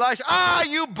see Elisha.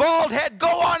 You bald head,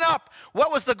 go on up.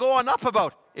 What was the go on up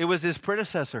about? It was his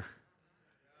predecessor.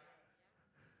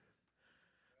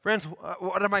 Friends,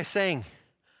 what am I saying?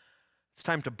 It's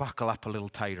time to buckle up a little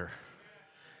tighter.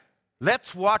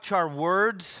 Let's watch our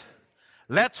words.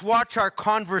 Let's watch our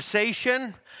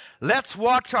conversation. Let's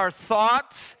watch our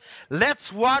thoughts.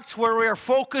 Let's watch where our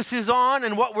focus is on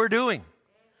and what we're doing.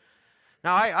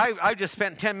 Now, I just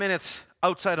spent 10 minutes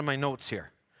outside of my notes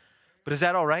here. But is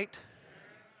that all right?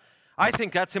 I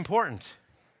think that's important.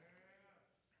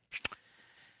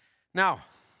 Now,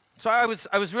 so I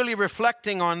was really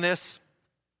reflecting on this.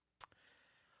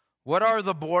 What are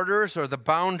the borders or the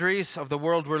boundaries of the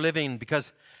world we're living in?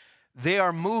 Because they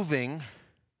are moving.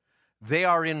 They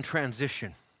are in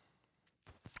transition.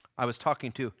 I was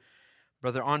talking to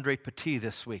Brother Andre Petit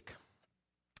this week.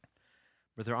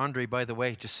 Brother Andre, by the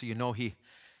way, just so you know, he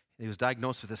was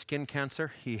diagnosed with a skin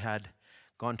cancer. He had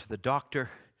gone to the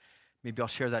doctor. Maybe I'll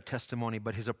share that testimony,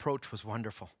 but his approach was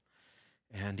wonderful.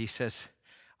 And he says,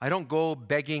 I don't go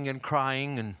begging and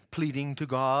crying and pleading to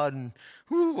God and,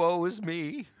 woe is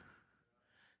me.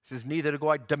 He says, neither go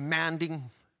I demanding.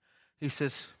 He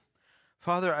says,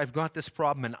 Father, I've got this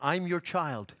problem, and I'm your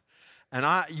child, and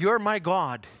you're my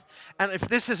God. And if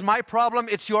this is my problem,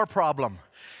 it's your problem.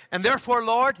 And therefore,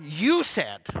 Lord, you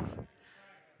said,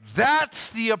 that's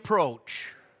the approach.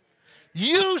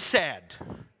 You said,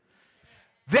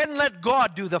 then let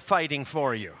God do the fighting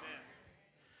for you.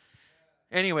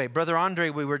 Anyway, Brother Andre,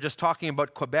 we were just talking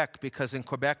about Quebec because in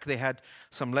Quebec they had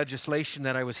some legislation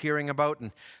that I was hearing about,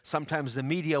 and sometimes the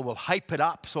media will hype it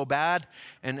up so bad.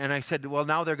 And I said, well,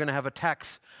 now they're going to have a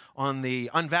tax on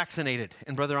the unvaccinated.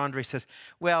 And Brother Andre says,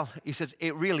 well, he says,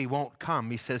 it really won't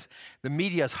come. He says, the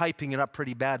media is hyping it up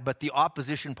pretty bad, but the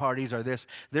opposition parties are this,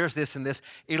 there's this and this.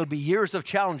 It'll be years of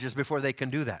challenges before they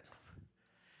can do that.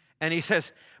 And he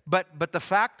says, but the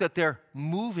fact that they're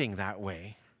moving that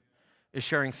way is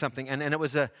sharing something. And it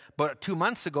was about 2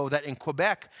 months ago that in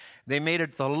Quebec, they made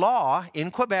it the law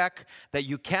in Quebec that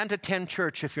you can't attend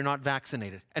church if you're not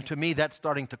vaccinated. And to me, that's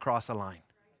starting to cross a line.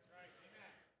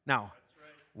 Now,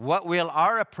 what will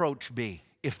our approach be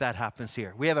if that happens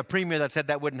here? We have a premier that said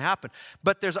that wouldn't happen.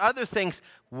 But there's other things.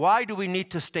 Why do we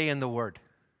need to stay in the Word?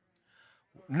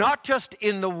 Not just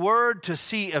in the Word to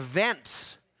see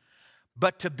events,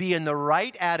 but to be in the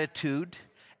right attitude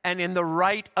and in the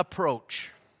right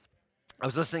approach. I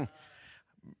was listening,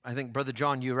 I think, Brother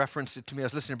John, you referenced it to me. I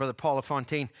was listening to Brother Paul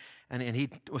LaFontaine, and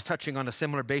he was touching on a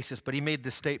similar basis, but he made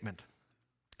this statement.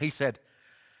 He said,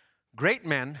 great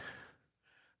men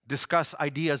discuss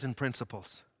ideas and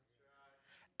principles.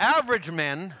 Average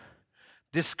men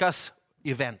discuss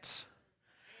events.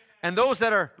 And those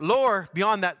that are lower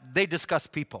beyond that, they discuss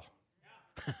people.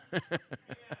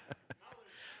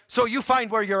 So you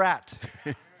find where you're at.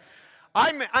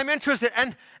 I'm interested.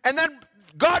 And then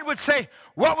God would say,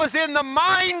 what was in the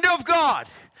mind of God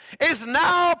is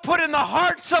now put in the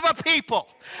hearts of a people.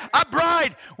 A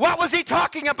bride, what was he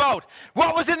talking about?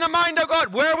 What was in the mind of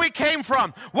God? Where we came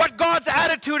from? What God's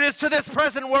attitude is to this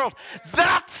present world?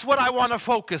 That's what I want to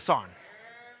focus on.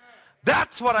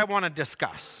 That's what I want to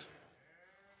discuss.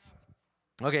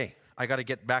 Okay, I got to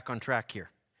get back on track here.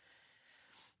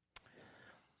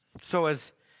 So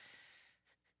as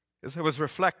I was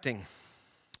reflecting,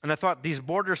 and I thought these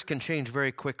borders can change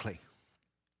very quickly.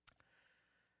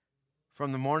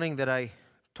 From the morning that I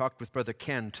talked with Brother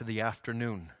Ken to the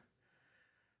afternoon,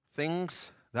 things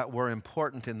that were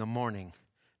important in the morning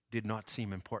did not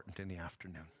seem important in the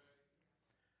afternoon.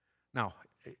 Now,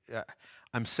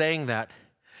 I'm saying that,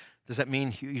 does that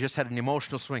mean you just had an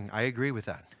emotional swing? I agree with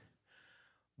that.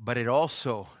 But it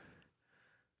also,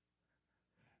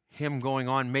 him going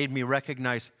on made me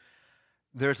recognize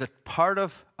there's a part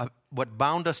of what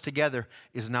bound us together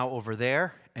is now over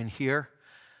there and here,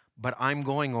 but I'm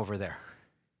going over there.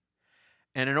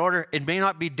 And it may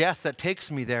not be death that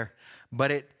takes me there,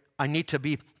 but I need to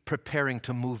be preparing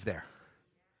to move there.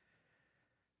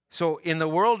 So in the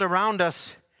world around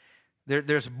us,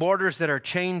 there's borders that are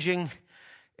changing.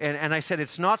 And I said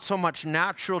it's not so much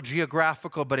natural,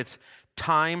 geographical, but it's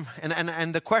time.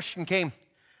 And the question came,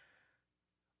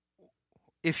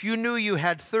 if you knew you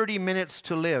had 30 minutes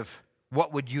to live,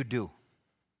 what would you do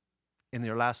in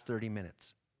your last 30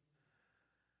 minutes?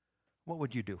 What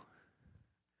would you do?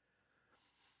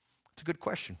 It's a good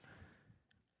question.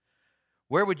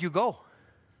 Where would you go?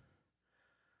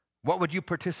 What would you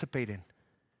participate in?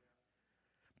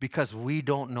 Because we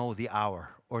don't know the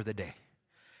hour or the day.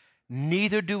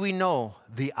 Neither do we know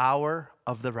the hour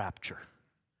of the rapture.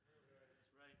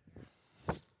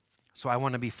 So I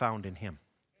want to be found in Him.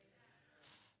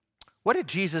 What did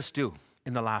Jesus do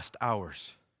in the last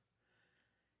hours?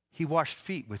 He washed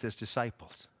feet with his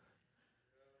disciples.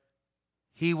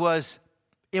 He was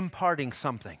imparting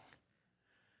something.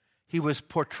 He was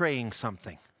portraying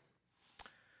something.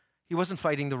 He wasn't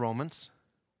fighting the Romans.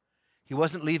 He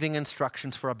wasn't leaving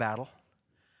instructions for a battle.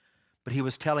 But he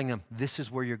was telling them, this is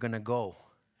where you're going to go.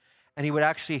 And he would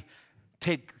actually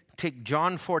take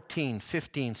John 14,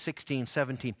 15, 16,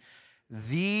 17.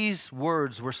 These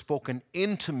words were spoken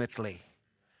intimately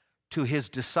to his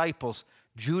disciples.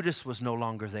 Judas was no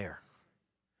longer there.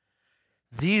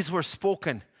 These were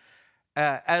spoken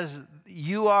as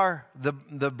you are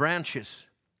the branches,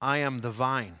 I am the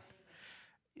vine.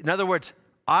 In other words,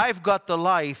 I've got the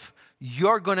life,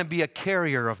 you're going to be a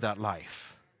carrier of that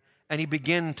life. And he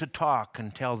began to talk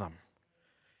and tell them.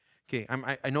 Okay,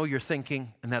 I know you're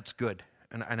thinking, and that's good,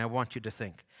 and I want you to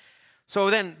think. So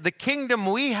then, the kingdom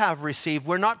we have received,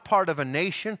 we're not part of a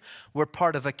nation, we're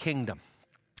part of a kingdom.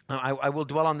 I will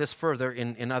dwell on this further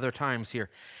in other times here.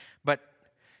 But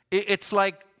it's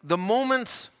like the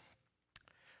moments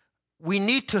we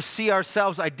need to see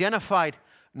ourselves identified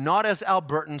not as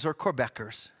Albertans or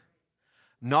Quebecers,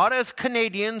 not as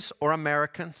Canadians or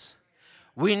Americans.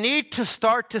 We need to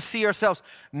start to see ourselves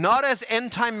not as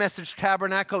End Time Message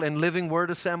Tabernacle and Living Word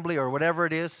Assembly or whatever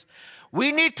it is.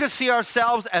 We need to see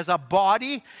ourselves as a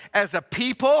body, as a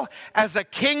people, as a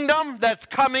kingdom that's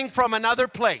coming from another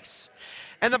place.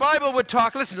 And the Bible would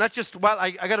talk, listen,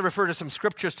 I got to refer to some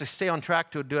scriptures to stay on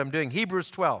track to what I'm doing. Hebrews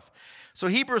 12. So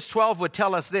Hebrews 12 would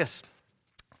tell us this.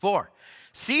 4.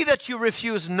 See that you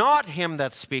refuse not him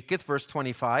that speaketh, verse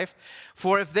 25.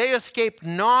 For if they escape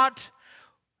not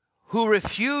who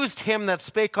refused him that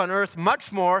spake on earth,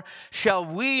 much more shall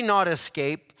we not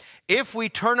escape if we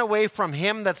turn away from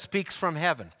him that speaks from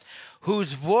heaven,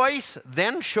 whose voice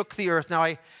then shook the earth. Now,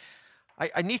 I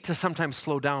need to sometimes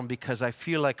slow down because I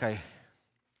feel like I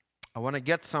want to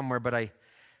get somewhere, but I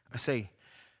say,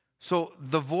 so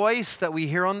the voice that we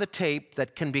hear on the tape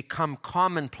that can become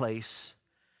commonplace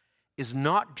is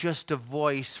not just a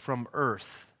voice from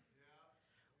earth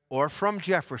or from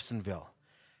Jeffersonville.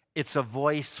 It's a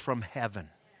voice from heaven.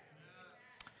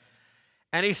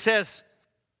 And he says,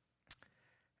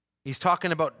 he's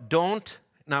talking about don't.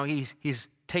 Now he's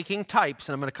taking types,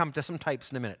 and I'm going to come to some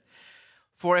types in a minute.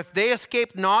 For if they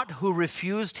escaped not who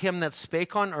refused him that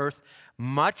spake on earth,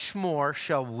 much more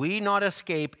shall we not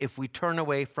escape if we turn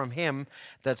away from him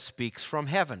that speaks from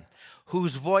heaven,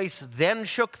 whose voice then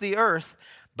shook the earth.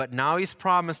 But now he's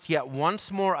promised, yet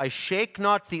once more I shake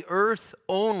not the earth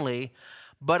only,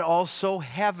 but also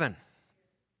heaven.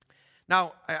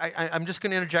 Now, I'm just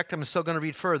going to interject. I'm still going to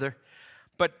read further.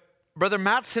 But Brother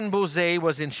Matson Bose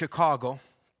was in Chicago,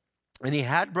 and he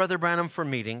had Brother Branham for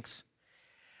meetings.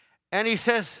 And he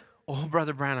says, oh,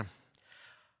 Brother Branham.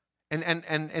 And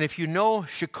if you know,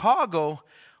 Chicago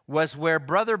was where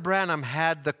Brother Branham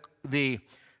had the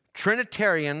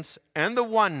Trinitarians and the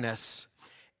oneness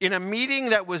in a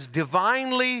meeting that was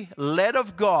divinely led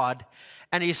of God,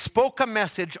 and he spoke a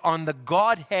message on the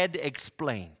Godhead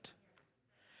explained.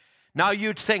 Now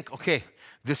you'd think, okay,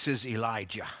 this is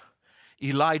Elijah.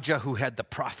 Elijah who had the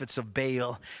prophets of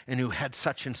Baal and who had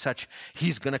such and such.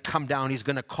 He's going to come down. He's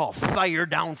going to call fire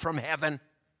down from heaven.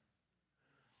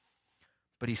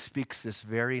 But he speaks this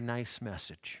very nice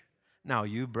message. Now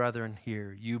you brethren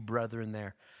here, you brethren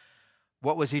there.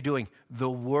 What was he doing? The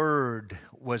word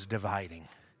was dividing.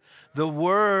 The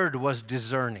word was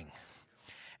discerning.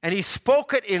 And he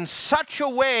spoke it in such a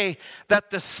way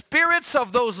that the spirits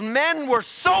of those men were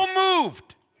so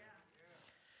moved.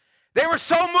 They were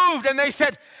so moved, and they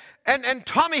said, and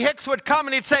Tommy Hicks would come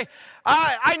and he'd say,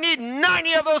 I need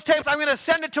 90 of those tapes. I'm going to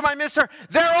send it to my minister.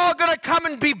 They're all going to come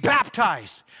and be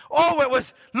baptized. Oh,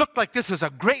 looked like this was a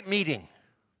great meeting.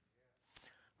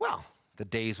 Well, the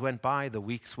days went by, the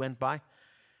weeks went by,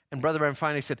 and Brother Branham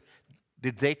finally said,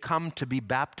 did they come to be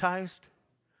baptized?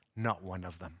 Not one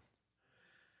of them.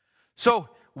 So,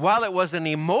 while it was an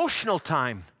emotional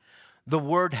time, the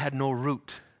word had no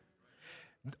root.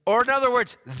 Or in other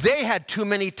words, they had too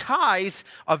many ties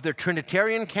of their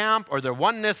Trinitarian camp or their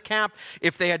oneness camp.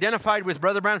 If they identified with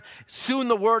Brother Branham, soon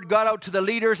the word got out to the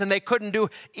leaders and they couldn't do,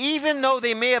 even though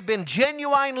they may have been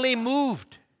genuinely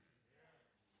moved.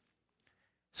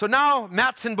 So now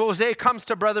Matson Bose comes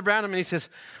to Brother Branham and he says,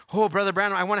 oh, Brother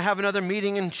Branham, I want to have another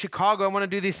meeting in Chicago. I want to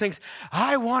do these things.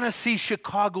 I want to see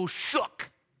Chicago shook.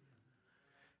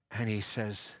 And he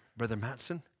says, Brother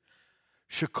Matson,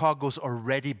 Chicago's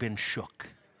already been shook.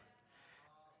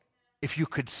 If you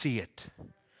could see it.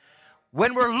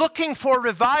 When we're looking for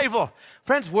revival,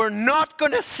 friends, we're not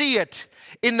going to see it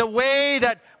in the way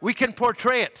that we can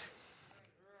portray it.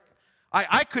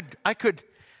 I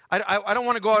I don't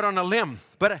want to go out on a limb,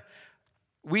 but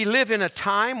we live in a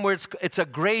time where it's a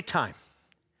gray time.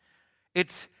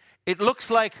 It looks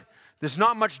like there's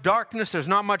not much darkness, there's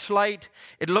not much light.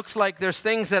 It looks like there's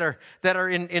things that are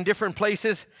in different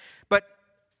places. But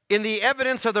in the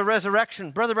evidence of the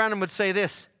resurrection, Brother Branham would say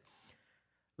this.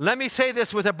 Let me say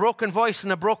this with a broken voice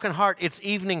and a broken heart. It's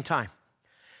evening time.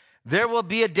 There will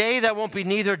be a day that won't be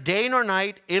neither day nor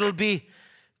night. It'll be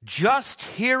just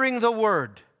hearing the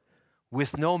word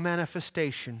with no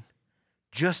manifestation.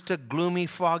 Just a gloomy,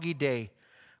 foggy day.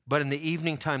 But in the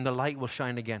evening time, the light will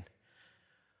shine again.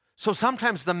 So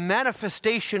sometimes the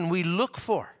manifestation we look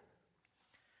for.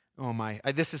 Oh my,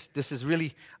 this is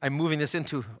really, I'm moving this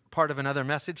into part of another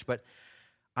message, but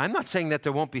I'm not saying that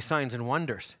there won't be signs and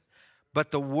wonders.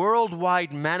 But the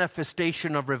worldwide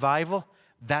manifestation of revival,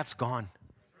 that's gone.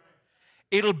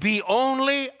 It'll be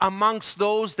only amongst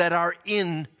those that are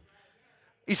in.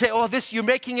 You say, oh, you're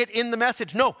making it in the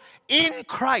message. No, in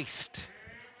Christ.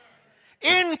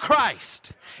 In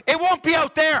Christ. It won't be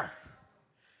out there.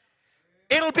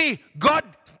 It'll be God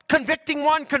convicting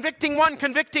one, convicting one,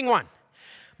 convicting one.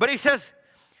 But he says,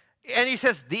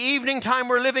 the evening time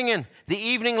we're living in, the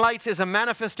evening lights is a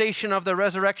manifestation of the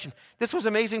resurrection. This was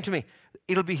amazing to me.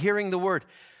 It'll be hearing the word,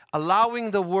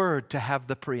 allowing the word to have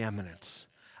the preeminence,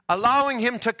 allowing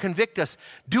him to convict us.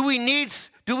 Do we need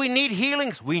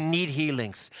healings? We need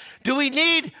healings. Do we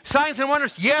need signs and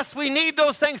wonders? Yes, we need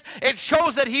those things. It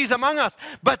shows that he's among us,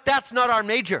 but that's not our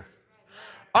major.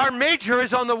 Our major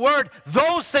is on the word.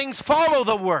 Those things follow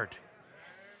the word.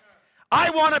 I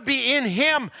want to be in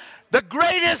him. The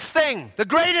greatest thing, the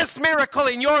greatest miracle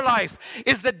in your life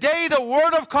is the day the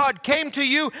Word of God came to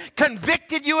you,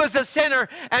 convicted you as a sinner,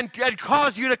 and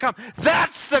caused you to come.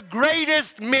 That's the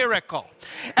greatest miracle.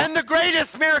 And the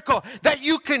greatest miracle that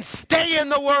you can stay in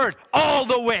the Word all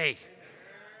the way.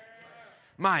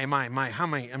 My, how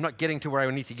am I? I'm not getting to where I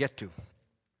need to get to.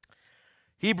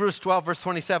 Hebrews 12, verse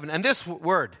 27. And this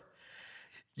word,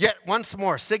 yet once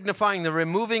more, signifying the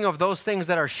removing of those things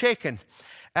that are shaken,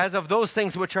 as of those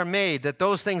things which are made, that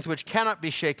those things which cannot be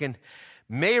shaken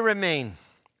may remain.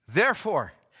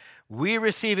 Therefore, we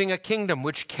receiving a kingdom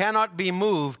which cannot be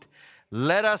moved,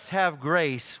 let us have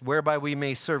grace whereby we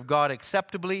may serve God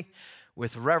acceptably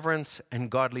with reverence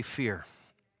and godly fear.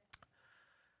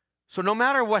 So no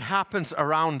matter what happens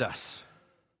around us,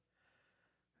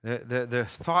 the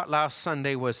thought last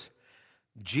Sunday was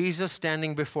Jesus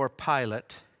standing before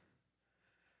Pilate,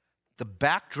 the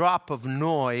backdrop of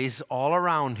noise all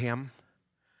around him,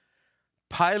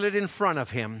 Pilate in front of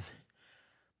him,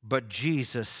 but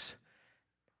Jesus,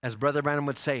 as Brother Branham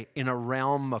would say, in a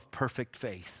realm of perfect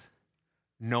faith,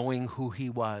 knowing who he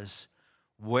was,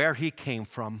 where he came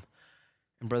from.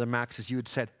 And Brother Max, as you had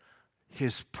said,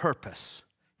 his purpose.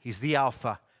 He's the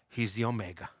Alpha, he's the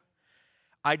Omega.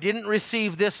 I didn't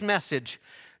receive this message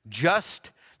just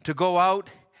to go out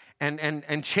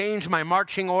and change my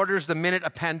marching orders the minute a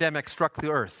pandemic struck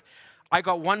the earth. I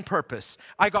got one purpose.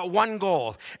 I got one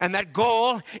goal. And that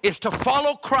goal is to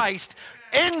follow Christ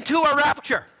into a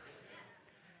rapture.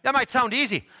 That might sound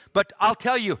easy, but I'll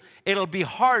tell you, it'll be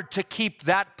hard to keep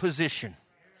that position.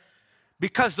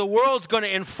 Because the world's going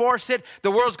to enforce it.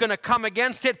 The world's going to come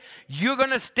against it. You're going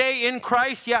to stay in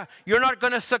Christ. Yeah, you're not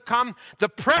going to succumb. The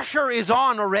pressure is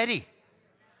on already.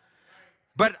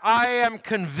 But I am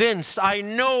convinced, I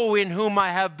know in whom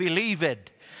I have believed, and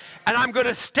I'm going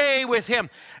to stay with him.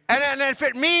 And if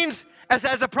it means,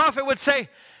 as a prophet would say,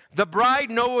 the bride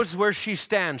knows where she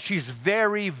stands. She's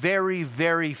very, very,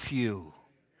 very few.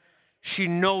 She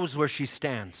knows where she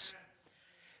stands.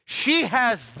 She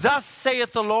has, thus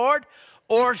saith the Lord,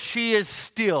 or she is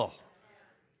still.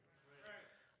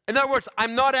 In other words,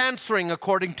 I'm not answering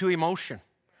according to emotion.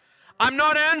 I'm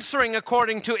not answering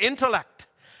according to intellect.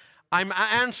 I'm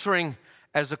answering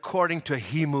as according to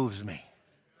he moves me.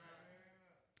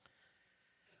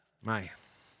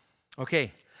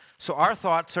 Okay, so our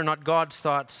thoughts are not God's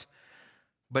thoughts,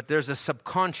 but there's a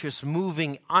subconscious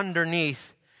moving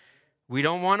underneath. We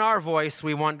don't want our voice,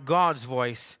 we want God's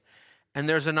voice. And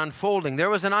there's an unfolding. There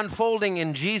was an unfolding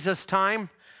in Jesus' time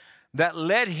that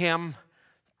led him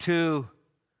to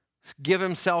give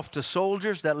himself to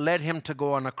soldiers, that led him to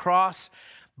go on a cross,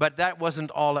 but that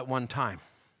wasn't all at one time.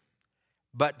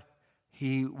 But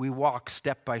we walk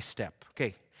step by step.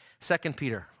 Okay, 2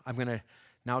 Peter. I'm going to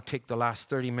now take the last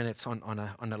 30 minutes on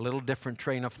a little different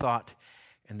train of thought,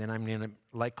 and then I'm going to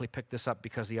likely pick this up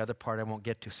because the other part I won't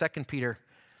get to. 2 Peter,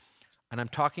 and I'm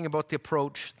talking about the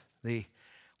approach, the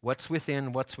what's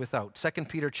within, what's without. 2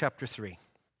 Peter chapter 3.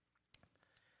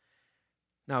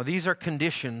 Now, these are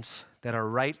conditions that are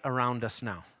right around us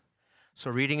now. So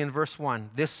reading in verse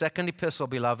 1, this second epistle,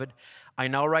 beloved, I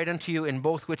now write unto you, in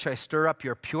both which I stir up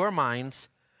your pure minds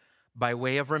by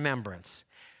way of remembrance,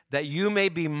 that you may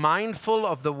be mindful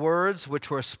of the words which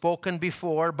were spoken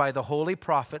before by the holy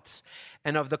prophets,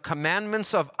 and of the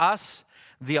commandments of us,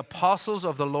 the apostles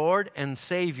of the Lord and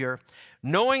Savior,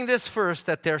 knowing this first,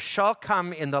 that there shall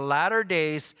come in the latter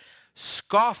days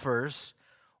scoffers,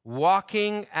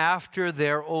 walking after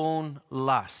their own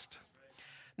lust.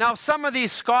 Now, some of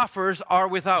these scoffers are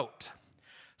without.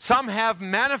 Some have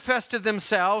manifested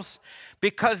themselves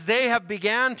because they have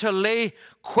began to lay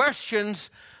questions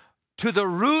to the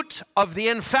root of the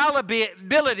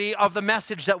infallibility of the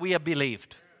message that we have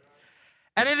believed.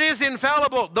 And it is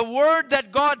infallible. The word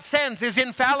that God sends is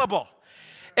infallible.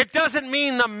 It doesn't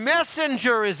mean the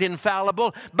messenger is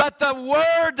infallible, but the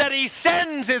word that he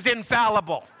sends is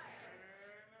infallible.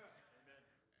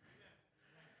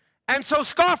 And so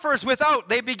scoffers without,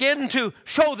 they begin to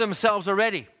show themselves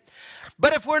already.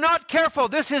 But if we're not careful,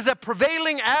 this is a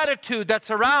prevailing attitude that's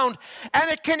around, and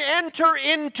it can enter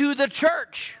into the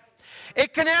church.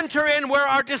 It can enter in where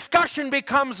our discussion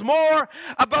becomes more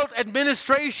about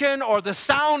administration, or the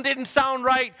sound didn't sound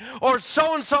right, or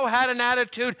so-and-so had an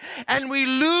attitude, and we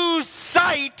lose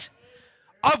sight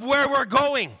of where we're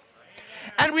going.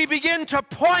 And we begin to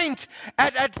point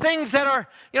at things that are,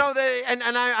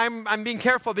 I'm being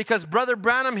careful because Brother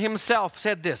Branham himself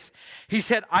said this. He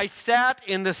said, I sat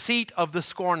in the seat of the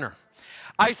scorner.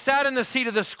 I sat in the seat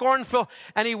of the scornful,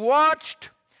 and he watched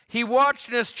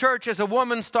in his church as a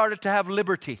woman started to have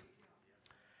liberty.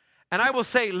 And I will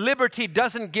say, liberty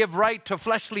doesn't give right to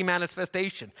fleshly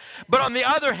manifestation. But on the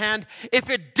other hand, if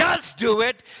it does do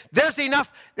it,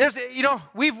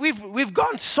 we've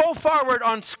gone so forward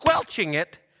on squelching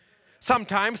it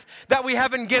sometimes that we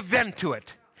haven't given vent to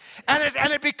it. And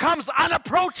it becomes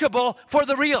unapproachable for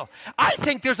the real. I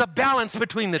think there's a balance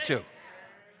between the two.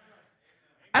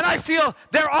 And I feel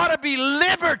there ought to be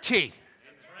liberty.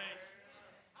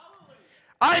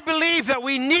 I believe that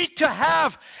we need to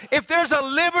have, if there's a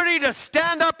liberty to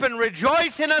stand up and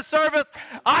rejoice in a service,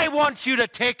 I want you to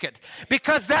take it.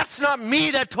 Because that's not me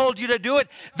that told you to do it.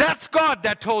 That's God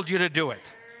that told you to do it.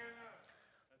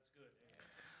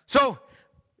 So,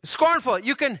 scornful,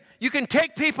 you can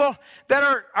take people that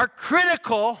are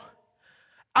critical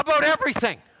about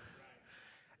everything.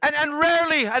 And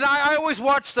rarely, and I always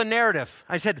watch the narrative.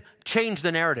 I said, change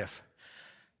the narrative.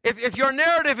 If your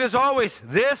narrative is always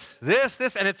this,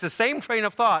 and it's the same train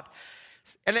of thought,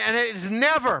 and it is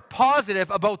never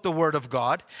positive about the Word of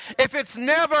God, if it's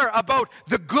never about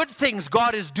the good things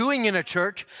God is doing in a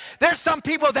church, there's some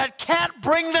people that can't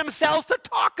bring themselves to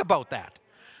talk about that.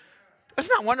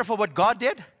 Isn't that wonderful what God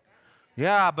did?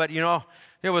 Yeah, but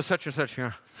it was such and such.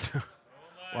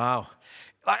 Wow.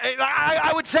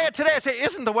 I would say it today. I say,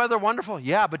 isn't the weather wonderful?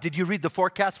 Yeah, but did you read the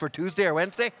forecast for Tuesday or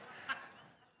Wednesday?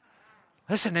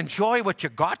 Listen, enjoy what you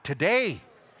got today.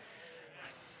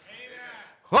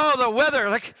 Oh, the weather,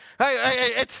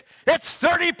 it's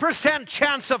 30%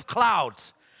 chance of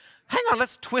clouds. Hang on,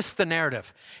 let's twist the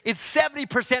narrative. It's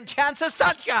 70% chance of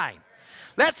sunshine.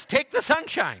 Let's take the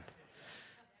sunshine.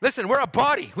 Listen, we're a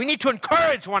body. We need to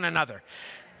encourage one another.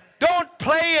 Don't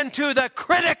play into the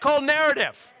critical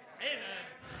narrative.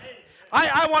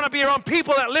 I want to be around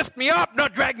people that lift me up,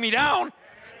 not drag me down.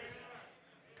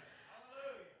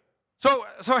 So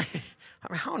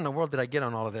how in the world did I get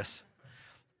on all of this?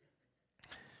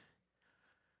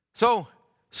 So,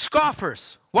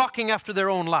 scoffers walking after their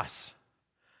own lusts.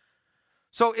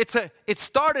 So it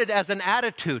started as an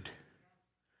attitude.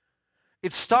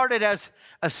 It started as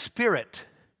a spirit.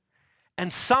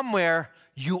 And somewhere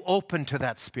you open to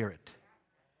that spirit.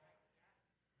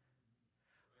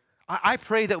 I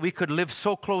pray that we could live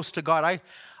so close to God.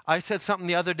 I said something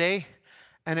the other day,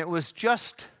 and it was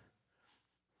just...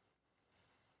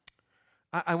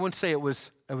 I wouldn't say I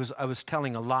was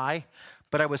telling a lie,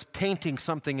 but I was painting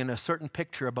something in a certain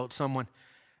picture about someone,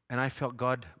 and I felt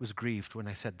God was grieved when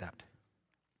I said that.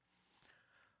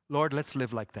 Lord, let's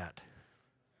live like that.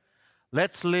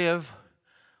 Let's live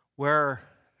where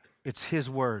it's His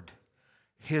word,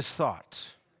 His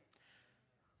thoughts.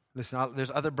 Listen,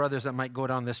 there's other brothers that might go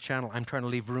down this channel. I'm trying to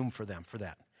leave room for them for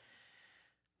that.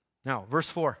 Now, verse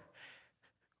 4.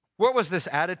 What was this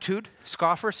attitude,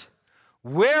 scoffers?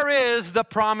 Where is the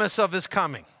promise of His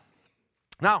coming?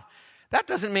 Now, that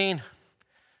doesn't mean,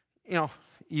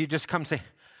 you just come and say,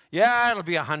 yeah, it'll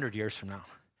be 100 years from now.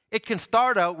 It can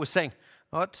start out with saying,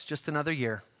 oh, it's just another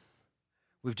year.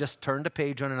 We've just turned a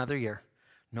page on another year.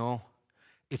 No,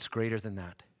 it's greater than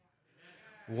that.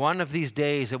 One of these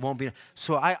days, it won't be.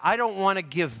 So I don't want to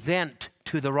give vent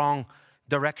to the wrong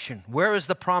direction? Where is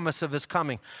the promise of his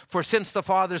coming? For since the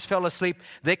fathers fell asleep,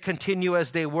 they continue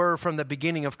as they were from the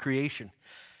beginning of creation.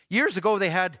 Years ago, they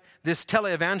had this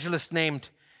televangelist named,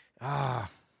 I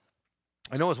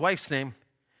know his wife's name,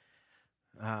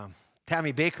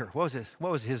 Tammy Baker. What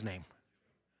was his name?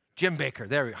 Jim Baker.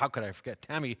 There, how could I forget?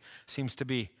 Tammy seems to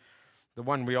be the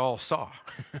one we all saw.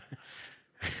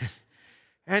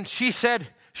 And she said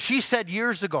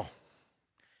years ago,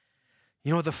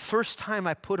 you know, the first time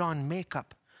I put on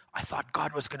makeup, I thought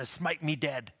God was going to smite me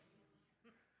dead.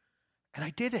 And I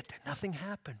did it. Nothing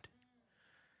happened.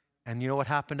 And you know what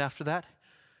happened after that?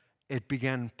 It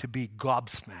began to be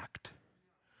gobsmacked.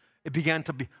 It began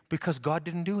to be, because God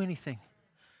didn't do anything.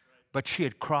 But she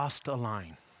had crossed a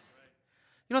line.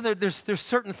 You know, there's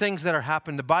certain things that are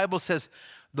happening. The Bible says,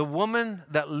 the woman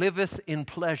that liveth in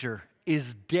pleasure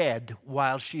is dead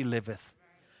while she liveth.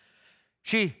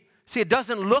 See, it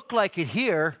doesn't look like it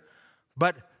here,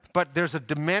 but there's a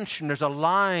dimension, there's a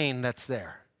line that's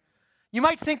there. You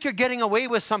might think you're getting away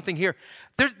with something here.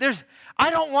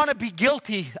 I don't want to be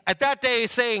guilty at that day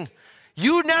saying,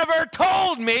 you never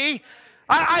told me.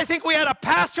 I think we had a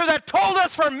pastor that told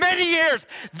us for many years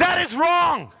that is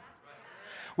wrong.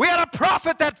 We had a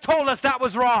prophet that told us that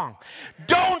was wrong.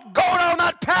 Don't go down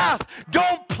that path.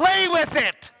 Don't play with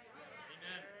it.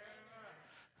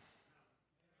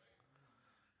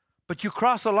 But you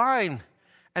cross a line,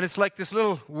 and it's like this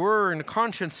little whir in the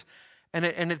conscience, and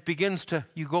it begins to,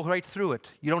 you go right through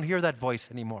it. You don't hear that voice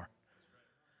anymore.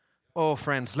 Oh,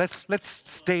 friends, let's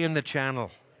stay in the channel.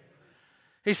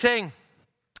 He's saying,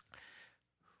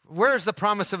 where is the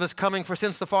promise of his coming? For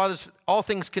since the fathers, all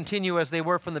things continue as they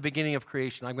were from the beginning of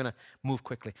creation. I'm going to move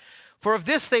quickly. For of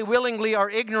this they willingly are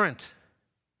ignorant.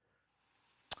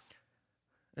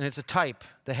 And it's a type.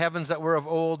 The heavens that were of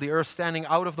old, the earth standing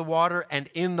out of the water and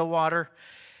in the water.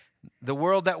 The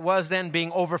world that was then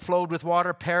being overflowed with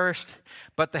water perished.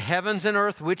 But the heavens and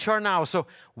earth which are now. So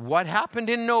what happened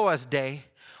in Noah's day?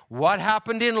 What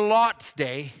happened in Lot's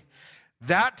day?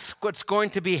 That's what's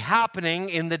going to be happening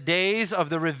in the days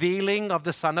of the revealing of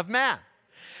the Son of Man.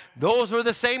 Those were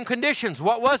the same conditions.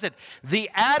 What was it? The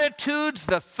attitudes,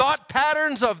 the thought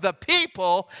patterns of the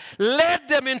people led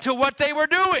them into what they were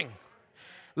doing.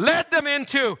 Led them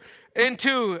into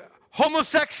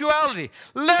homosexuality.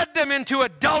 Led them into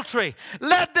adultery.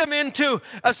 Led them into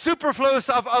a superfluous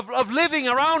of living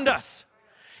around us.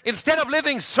 Instead of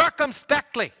living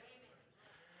circumspectly.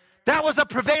 That was a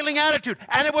prevailing attitude,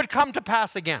 and it would come to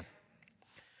pass again.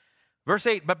 Verse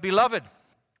 8, but beloved,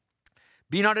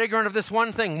 be not ignorant of this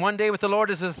one thing. One day with the Lord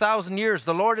is 1,000 years.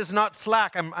 The Lord is not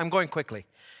slack. I'm going quickly.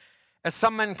 As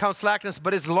some men count slackness,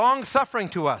 but is long-suffering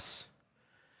to us.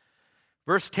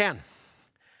 Verse 10,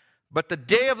 but the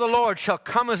day of the Lord shall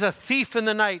come as a thief in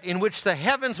the night, in which the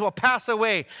heavens will pass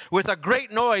away with a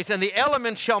great noise, and the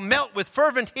elements shall melt with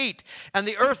fervent heat, and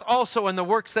the earth also and the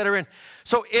works that are in.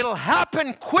 So it'll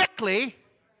happen quickly,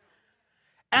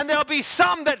 and there'll be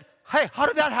some that, hey, how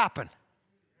did that happen?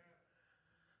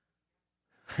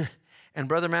 And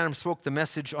Brother Branham spoke the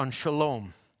message on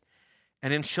shalom.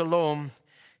 And in shalom,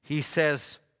 he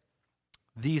says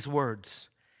these words.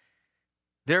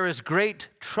 There is great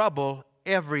trouble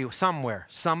somewhere.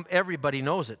 Everybody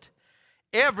knows it.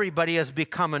 Everybody has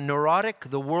become a neurotic.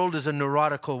 The world is a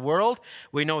neurotical world.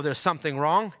 We know there's something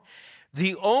wrong.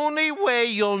 The only way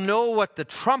you'll know what the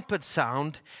trumpet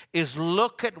sound is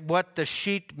look at what the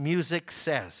sheet music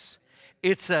says.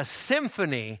 It's a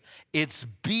symphony. It's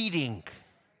beating.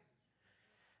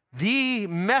 The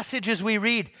messages we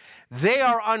read, they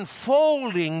are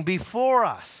unfolding before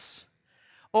us.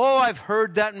 Oh, I've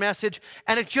heard that message,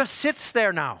 and it just sits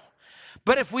there now.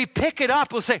 But if we pick it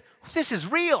up, we'll say, this is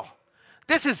real.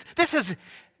 This is,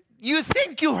 you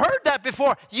think you heard that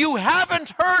before. You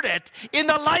haven't heard it in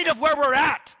the light of where we're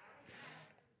at.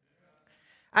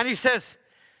 And he says,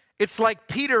 it's like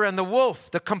Peter and the wolf,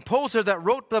 the composer that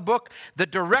wrote the book. The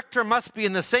director must be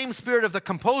in the same spirit of the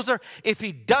composer. If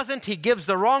he doesn't, he gives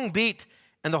the wrong beat,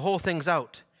 and the whole thing's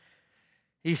out.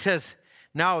 He says,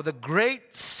 now the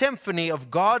great symphony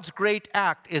of God's great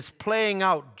act is playing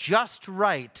out just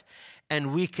right,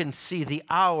 and we can see the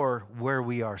hour where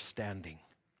we are standing.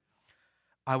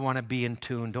 I want to be in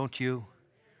tune, don't you?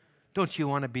 Don't you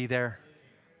want to be there?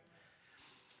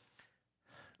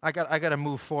 I got to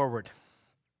move forward.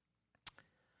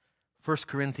 1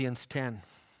 Corinthians 10.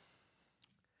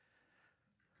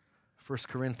 1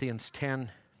 Corinthians 10.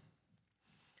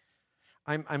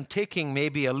 I'm taking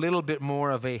maybe a little bit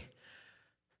more of a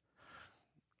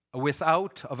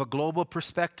global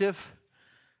perspective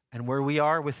and where we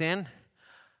are within.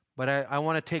 But I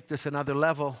want to take this another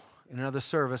level in another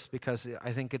service because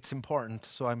I think it's important.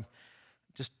 So I'm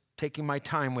just taking my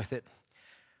time with it.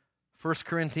 1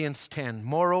 Corinthians 10,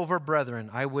 moreover, brethren,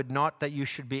 I would not that you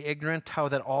should be ignorant how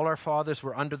that all our fathers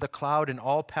were under the cloud and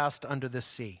all passed under the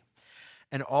sea.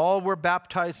 And all were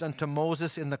baptized unto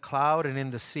Moses in the cloud and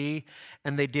in the sea,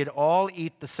 and they did all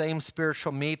eat the same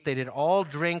spiritual meat. They did all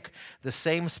drink the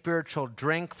same spiritual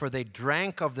drink, for they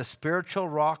drank of the spiritual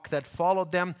rock that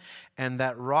followed them, and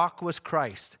that rock was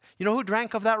Christ. You know who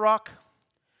drank of that rock?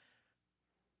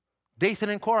 Dathan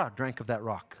and Korah drank of that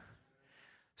rock.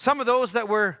 Some of those that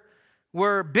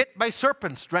were bit by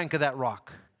serpents drank of that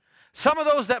rock. Some of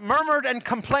those that murmured and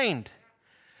complained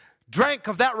drank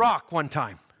of that rock one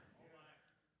time.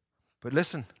 But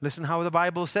listen how the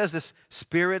Bible says this.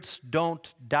 Spirits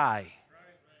don't die.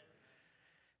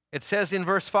 It says in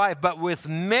verse 5, but with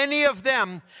many of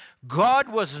them God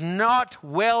was not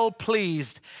well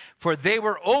pleased, for they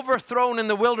were overthrown in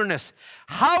the wilderness.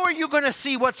 How are you going to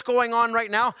see what's going on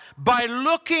right now? By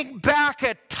looking back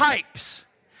at types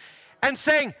and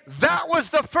saying, that was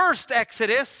the first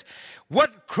Exodus.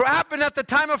 What happened at the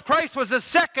time of Christ was the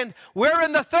second. We're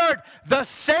in the third. The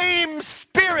same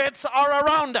spirits are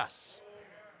around us.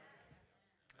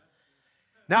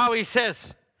 Now he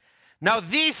says, now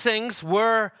these things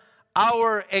were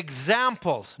our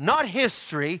examples, not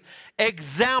history,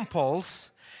 examples,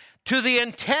 to the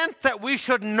intent that we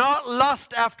should not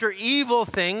lust after evil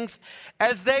things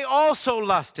as they also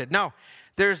lusted. Now,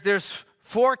 there's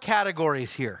 4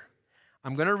 categories here.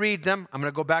 I'm going to read them. I'm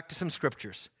going to go back to some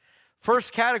scriptures.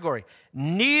 First category,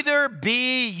 neither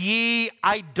be ye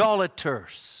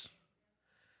idolaters.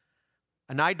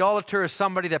 An idolater is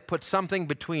somebody that puts something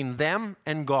between them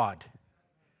and God.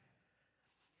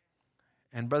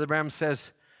 And Brother Branham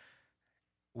says,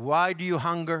 why do you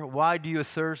hunger? Why do you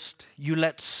thirst? You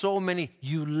let so many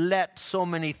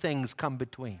things come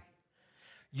between.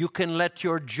 You can let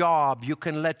your job, you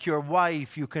can let your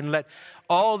wife, you can let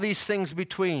all these things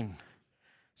between.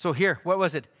 So here, what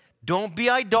was it? Don't be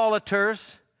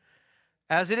idolaters.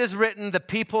 As it is written, the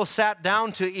people sat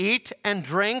down to eat and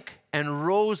drink and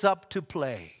rose up to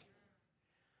play.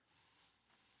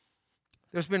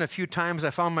 There's been a few times I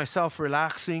found myself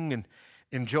relaxing and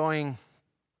enjoying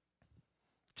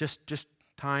just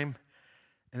time.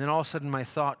 And then all of a sudden my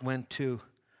thought went to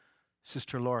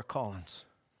Sister Laura Collins.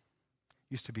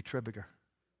 Used to be Tribiger.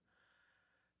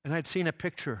 And I'd seen a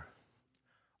picture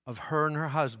of her and her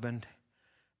husband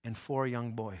and 4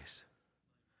 young boys.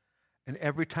 And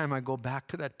every time I go back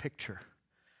to that picture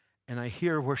and I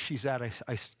hear where she's at,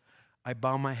 I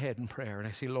bow my head in prayer and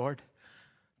I say, Lord,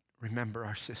 remember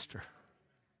our sister.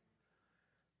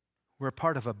 We're a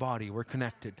part of a body. We're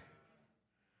connected.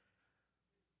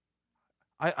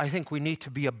 I think we need to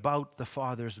be about the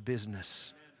Father's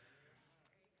business.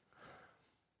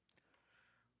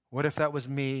 What if that was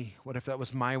me? What if that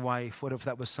was my wife? What if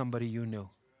that was somebody you knew?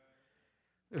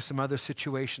 There's some other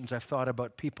situations I've thought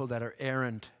about, people that are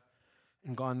errant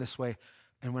and gone this way.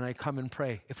 And when I come and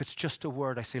pray, if it's just a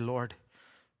word, I say, Lord,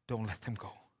 don't let them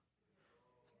go.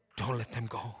 Don't let them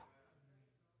go.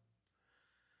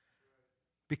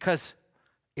 Because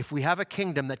if we have a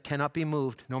kingdom that cannot be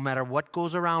moved, no matter what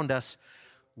goes around us,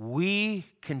 we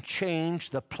can change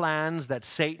the plans that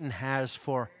Satan has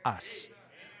for us.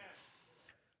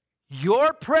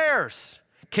 Your prayers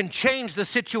can change the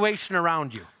situation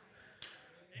around you.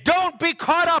 Don't be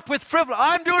caught up with frivolous.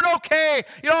 I'm doing okay.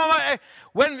 You know,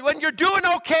 when you're doing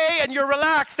okay and you're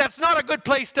relaxed, that's not a good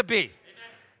place to be.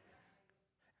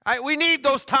 We need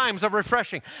those times of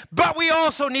refreshing. But we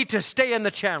also need to stay in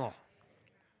the channel.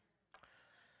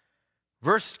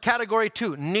 Verse category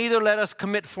 2, neither let us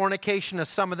commit fornication as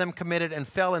some of them committed and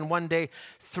fell in one day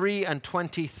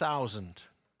 23,000.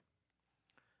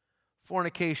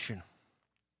 Fornication.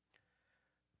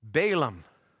 Balaam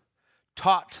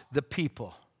taught the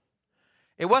people.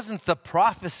 It wasn't the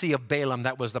prophecy of Balaam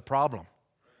that was the problem.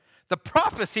 The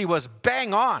prophecy was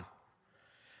bang on.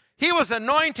 He was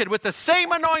anointed with the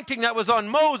same anointing that was on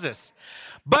Moses.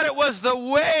 But it was the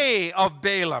way of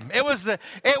Balaam. It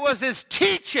was his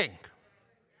teaching.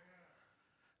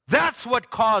 That's what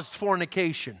caused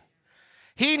fornication.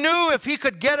 He knew if he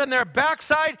could get in their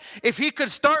backside, if he could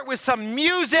start with some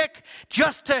music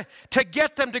just to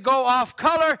get them to go off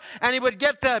color, and he would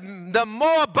get the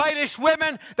Moabitish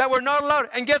women that were not allowed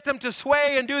and get them to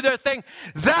sway and do their thing,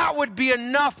 that would be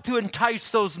enough to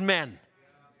entice those men.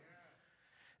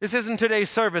 This isn't today's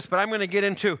service, but I'm going to get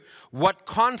into what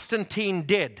Constantine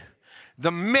did,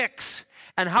 the mix,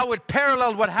 and how it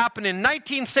paralleled what happened in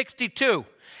 1962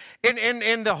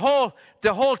 in the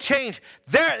whole change.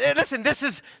 Listen, this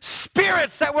is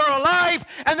spirits that were alive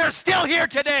and they're still here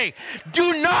today.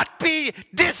 Do not be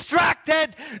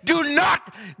distracted. Do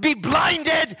not be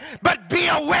blinded, but be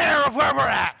aware of where we're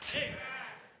at.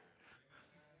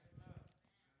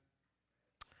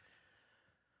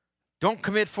 Don't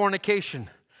commit fornication.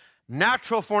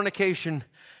 Natural fornication,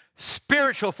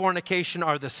 spiritual fornication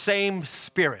are the same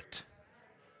spirit.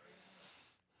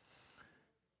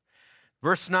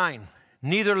 Verse 9,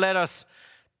 neither let us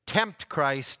tempt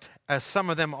Christ, as some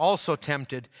of them also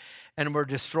tempted and were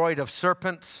destroyed of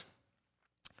serpents.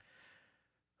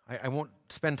 I won't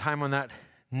spend time on that.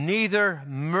 Neither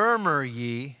murmur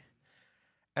ye,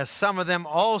 as some of them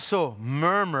also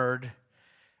murmured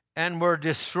and were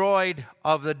destroyed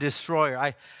of the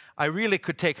destroyer. I really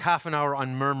could take half an hour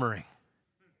on murmuring.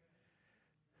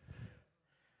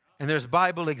 And there's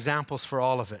Bible examples for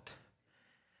all of it.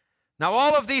 Now,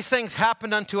 all of these things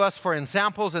happened unto us for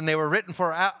examples, and they were written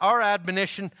for our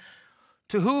admonition.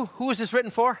 To who? Who is this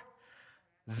written for?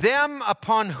 Them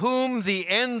upon whom the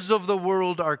ends of the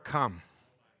world are come.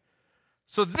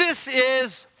 So this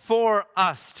is for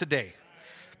us today.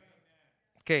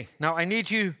 Okay, now I need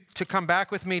you to come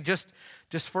back with me just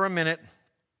for a minute.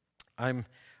 I'm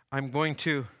going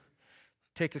to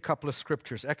take a couple of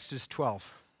scriptures. Exodus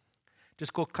 12.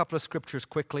 Just go a couple of scriptures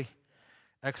quickly.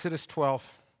 Exodus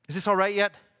 12. Is this all right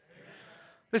yet?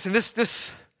 Listen,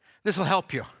 this will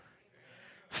help you.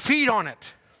 Feed on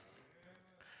it.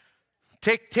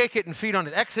 Take it and feed on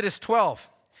it. Exodus 12.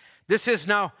 This is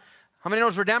now, how many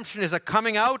knows redemption is a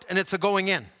coming out and it's a going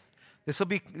in? This will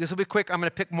be quick. I'm going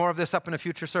to pick more of this up in a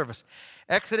future service.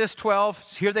 Exodus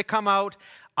 12, here they come out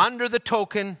under the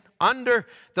token, under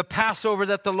the Passover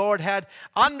that the Lord had,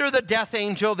 under the death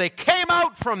angel. They came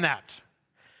out from that.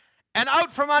 And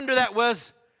out from under that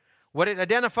was what it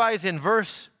identifies in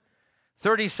verse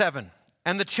 37.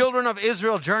 And the children of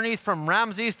Israel journeyed from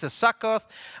Ramses to Succoth,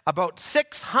 about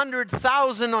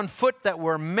 600,000 on foot that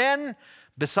were men,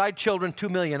 beside children, 2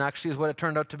 million actually is what it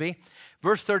turned out to be.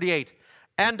 Verse 38.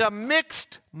 And a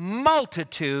mixed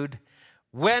multitude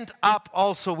went up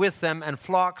also with them, and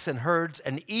flocks and herds,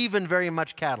 and even very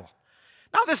much cattle.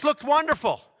 Now this looked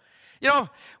wonderful. You know,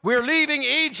 we're leaving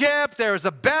Egypt. There's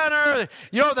a banner.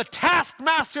 You know, the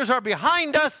taskmasters are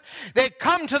behind us. They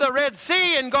come to the Red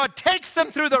Sea, and God takes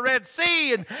them through the Red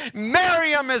Sea, and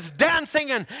Miriam is dancing,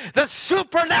 and the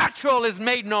supernatural is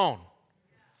made known.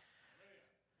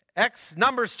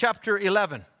 Numbers chapter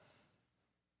 11.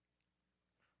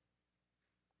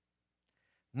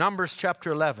 Numbers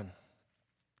chapter 11.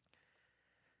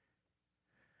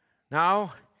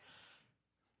 Now,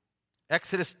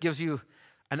 Exodus gives you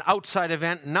an outside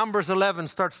event. Numbers 11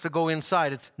 starts to go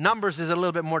inside. Numbers is a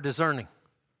little bit more discerning.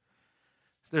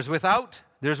 There's without,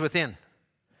 there's within.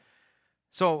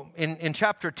 So in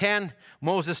chapter 10,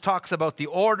 Moses talks about the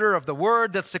order of the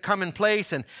word that's to come in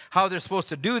place and how they're supposed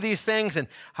to do these things and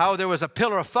how there was a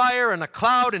pillar of fire and a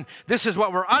cloud and this is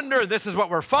what we're under, this is what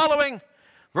we're following.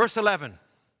 Verse 11.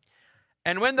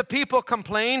 And when the people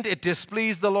complained, it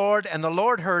displeased the Lord, and the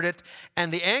Lord heard it,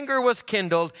 and the anger was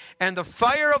kindled, and the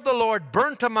fire of the Lord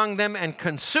burnt among them and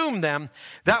consumed them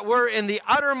that were in the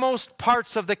uttermost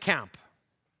parts of the camp.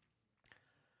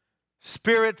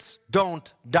 Spirits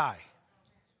don't die.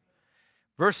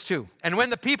 Verse 2. And when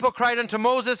the people cried unto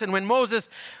Moses, and when Moses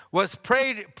was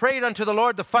prayed unto the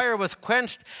Lord, the fire was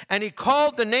quenched, and he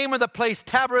called the name of the place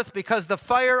Tabereth, because the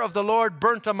fire of the Lord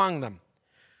burnt among them.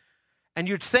 And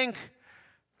you'd think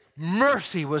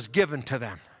mercy was given to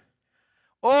them.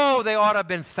 Oh, they ought to have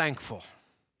been thankful.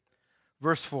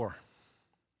 Verse 4.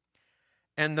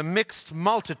 And the mixed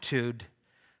multitude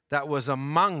that was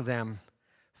among them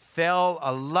fell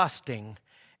a-lusting,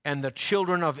 and the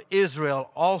children of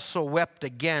Israel also wept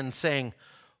again, saying,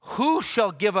 Who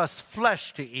shall give us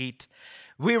flesh to eat?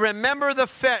 We remember the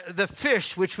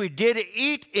fish which we did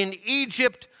eat in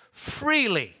Egypt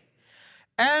freely,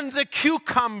 and the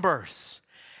cucumbers,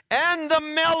 and the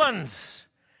melons,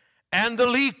 and the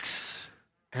leeks,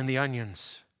 and the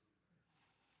onions.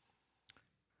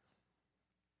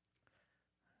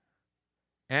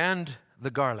 And the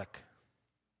garlic.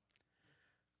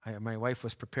 My wife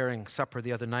was preparing supper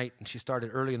the other night, and she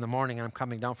started early in the morning, and I'm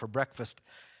coming down for breakfast,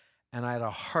 and I had a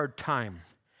hard time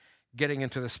getting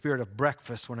into the spirit of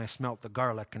breakfast when I smelt the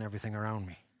garlic and everything around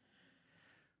me.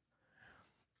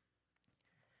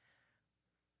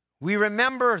 We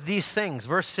remember these things,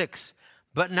 verse 6,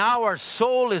 but now our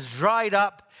soul is dried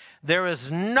up. There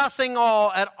is nothing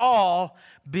at all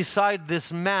beside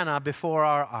this manna before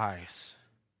our eyes.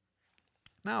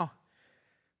 Now,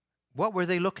 what were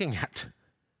they looking at?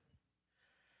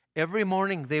 Every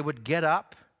morning they would get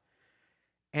up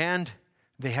And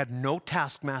they had no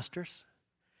taskmasters.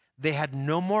 They had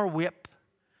no more whip.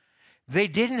 They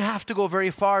didn't have to go very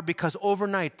far because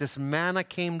overnight this manna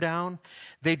came down.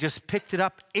 They just picked it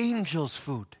up, angels'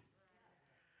 food.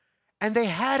 And they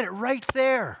had it right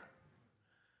there.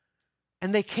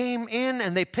 And they came in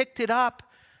and they picked it up.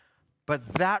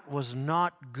 But that was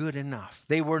not good enough.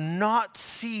 They were not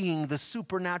seeing the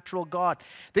supernatural God.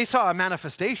 They saw a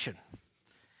manifestation.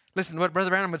 Listen to what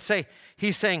Brother Branham would say.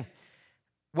 He's saying,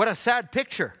 what a sad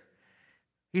picture.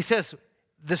 He says,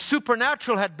 the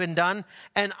supernatural had been done,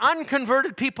 and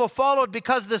unconverted people followed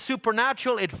because the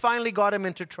supernatural, it finally got him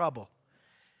into trouble.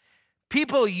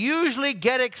 People usually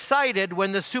get excited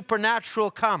when the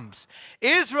supernatural comes.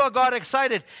 Israel got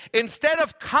excited. Instead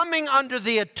of coming under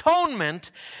the atonement,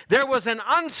 there was an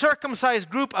uncircumcised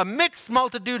group, a mixed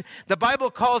multitude. The Bible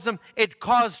calls them, it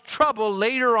caused trouble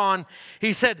later on.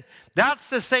 He said, that's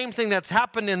the same thing that's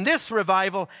happened in this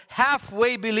revival.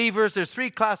 Halfway believers, there's 3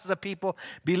 classes of people.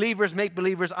 Believers, make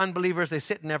believers, unbelievers. They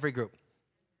sit in every group.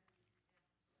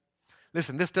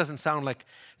 Listen, this doesn't sound like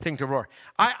a thing to roar.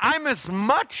 I'm as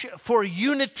much for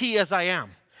unity as I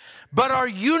am. But our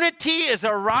unity is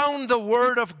around the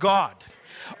Word of God.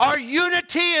 Our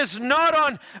unity is not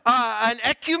on an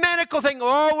ecumenical thing.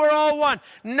 Oh, we're all one.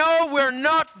 No, we're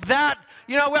not that.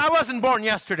 You know, I wasn't born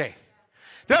yesterday.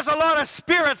 There's a lot of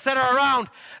spirits that are around.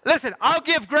 Listen, I'll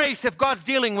give grace if God's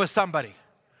dealing with somebody.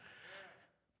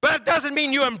 But it doesn't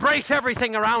mean you embrace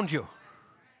everything around you.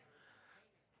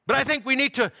 But I think we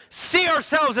need to see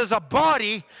ourselves as a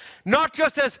body, not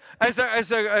just as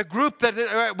a group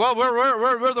that, well,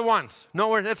 we're the ones.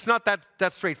 No, it's not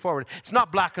that straightforward. It's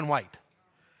not black and white.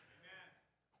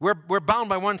 We're bound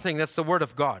by one thing, that's the Word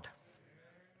of God.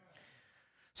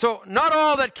 So not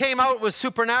all that came out was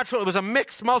supernatural. It was a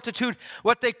mixed multitude.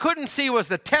 What they couldn't see was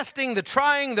the testing, the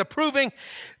trying, the proving.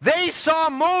 They saw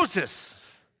Moses,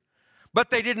 but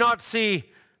they did not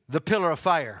see the pillar of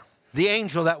fire, the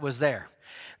angel that was there.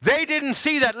 They didn't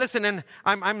see that. Listen, and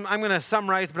I'm going to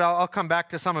summarize, but I'll come back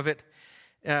to some of it.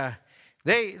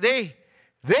 They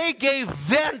gave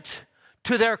vent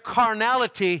to their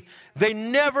carnality. They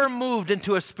never moved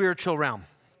into a spiritual realm.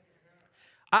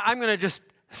 I'm going to just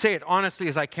say it honestly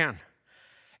as I can.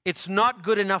 It's not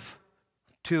good enough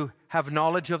to have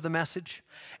knowledge of the message.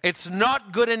 It's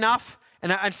not good enough,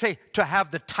 and I'd say, to have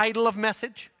the title of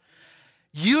message.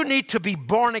 You need to be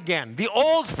born again. The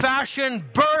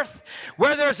old-fashioned birth,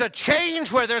 where there's a change,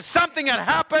 where there's something that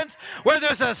happens, where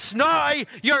there's a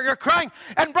you're crying.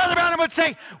 And Brother Branham would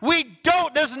say,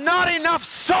 there's not enough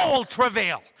soul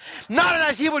travail. Not,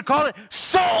 as he would call it,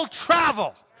 soul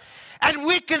travel. And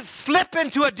we can slip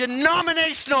into a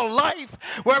denominational life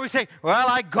where we say, well,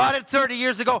 I got it 30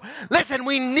 years ago. Listen,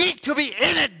 we need to be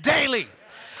in it daily.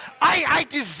 I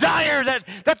desire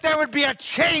that there would be a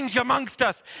change amongst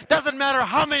us. Doesn't matter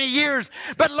how many years,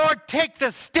 but Lord, take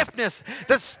the stiffness,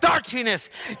 the starchiness.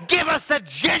 Give us the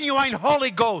genuine Holy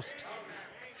Ghost.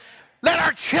 Let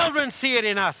our children see it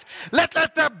in us. Let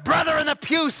the brother in the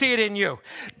pew see it in you.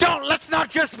 Let's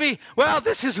not just be, well,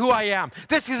 this is who I am.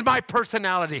 This is my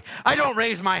personality. I don't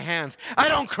raise my hands. I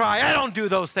don't cry. I don't do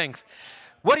those things.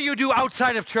 What do you do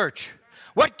outside of church?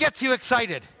 What gets you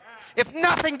excited? If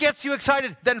nothing gets you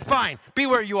excited, then fine. Be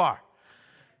where you are.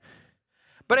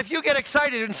 But if you get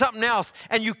excited in something else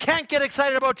and you can't get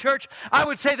excited about church, I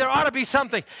would say there ought to be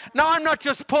something. Now, I'm not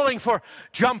just pulling for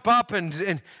jump up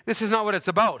and this is not what it's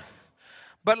about.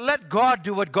 But let God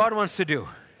do what God wants to do.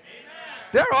 Amen.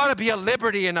 There ought to be a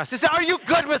liberty in us. Are you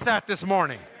good with that this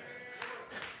morning?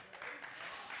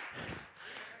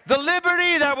 The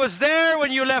liberty that was there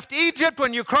when you left Egypt,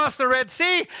 when you crossed the Red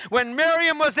Sea, when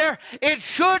Miriam was there, it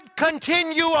should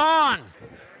continue on.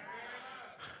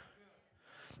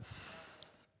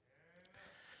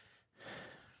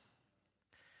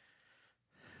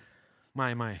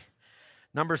 My.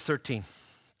 Numbers 13.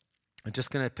 I'm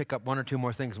just going to pick up one or two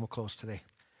more things and we'll close today.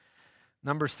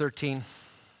 Numbers 13.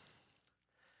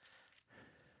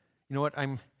 You know what?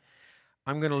 I'm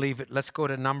going to leave it. Let's go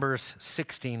to Numbers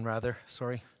 16 rather.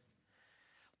 Sorry.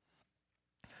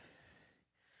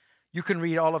 You can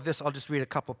read all of this. I'll just read a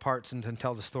couple parts and then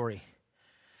tell the story.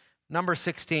 Number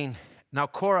 16. Now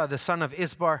Korah, the son of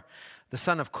Isbar, the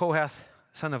son of Kohath,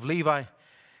 son of Levi.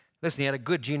 Listen, he had a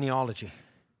good genealogy.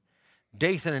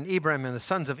 Dathan and Abiram and the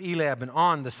sons of Eliab and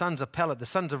On, the sons of Pelet, the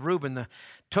sons of Reuben,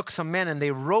 took some men and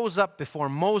they rose up before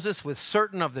Moses with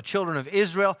certain of the children of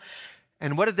Israel.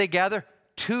 And what did they gather?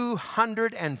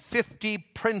 250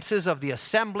 princes of the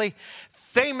assembly,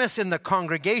 famous in the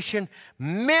congregation,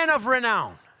 men of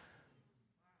renown.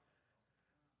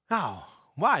 Now,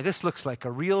 why? This looks like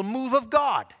a real move of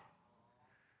God.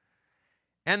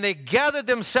 And they gathered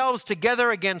themselves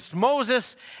together against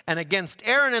Moses and against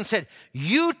Aaron and said,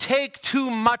 "You take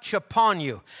too much upon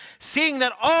you, seeing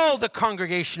that all the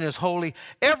congregation is holy,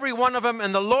 every one of them,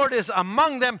 and the Lord is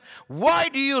among them. Why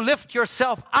do you lift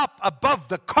yourself up above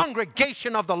the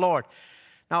congregation of the Lord?"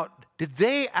 Now, did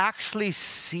they actually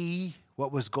see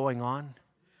what was going on?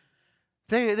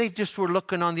 They just were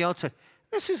looking on the outside.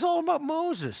 This is all about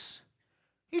Moses.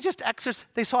 He just exercised.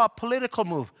 They saw a political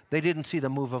move. They didn't see the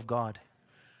move of God.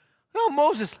 Oh,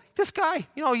 Moses, this guy,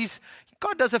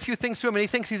 God does a few things to him and he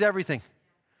thinks he's everything.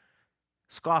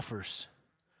 Scoffers.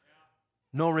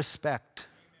 No respect.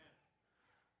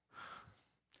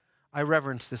 I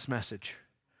reverence this message.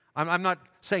 I'm not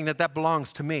saying that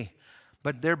belongs to me,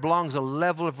 but there belongs a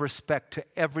level of respect to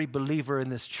every believer in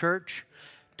this church,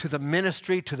 to the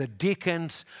ministry, to the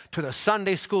deacons, to the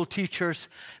Sunday school teachers.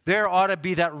 There ought to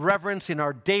be that reverence in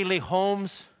our daily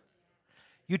homes.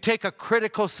 You take a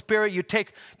critical spirit, you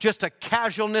take just a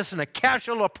casualness and a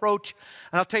casual approach,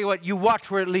 and I'll tell you what, you watch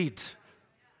where it leads.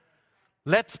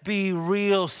 Let's be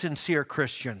real, sincere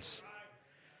Christians.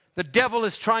 The devil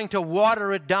is trying to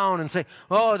water it down and say,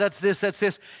 "Oh, that's this, that's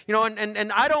this."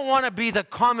 And I don't want to be the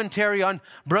commentary on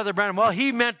Brother Branham. Well,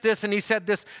 he meant this and he said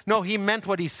this. No, he meant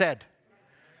what he said.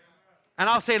 And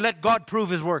I'll say, let God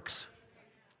prove his works.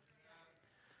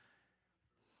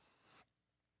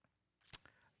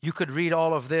 You could read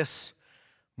all of this.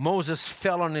 Moses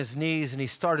fell on his knees and he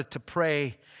started to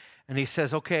pray. And he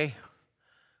says, "Okay,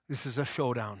 this is a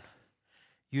showdown.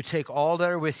 You take all that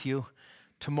are with you.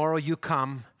 Tomorrow you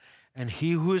come. And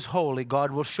he who is holy,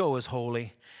 God will show is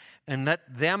holy. And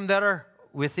let them that are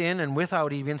within and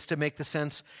without," he begins to make the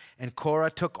sense. And Korah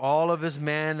took all of his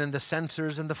men and the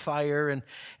censers and the fire. And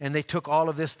they took all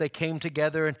of this. They came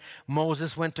together. And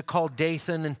Moses went to call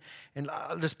Dathan. And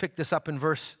I'll just pick this up in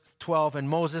verse 12. And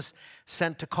Moses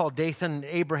sent to call Dathan and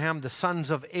Abraham, the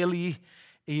sons of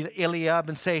Eliab,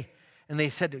 and they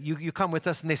said, you come with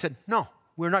us? And they said, "No,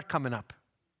 we're not coming up."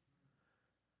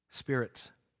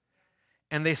 Spirits.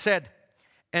 And they said,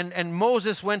 and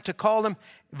Moses went to call them.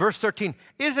 Verse 13,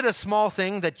 "Is it a small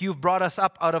thing that you've brought us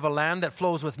up out of a land that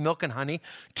flows with milk and honey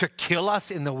to kill us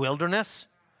in the wilderness?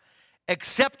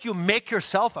 Except you make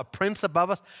yourself a prince above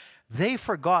us." They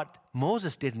forgot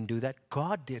Moses didn't do that.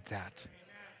 God did that.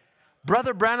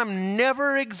 Brother Branham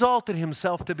never exalted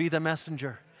himself to be the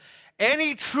messenger.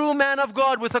 Any true man of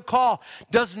God with a call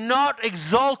does not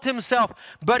exalt himself,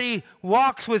 but he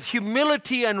walks with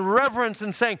humility and reverence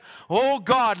and saying, "Oh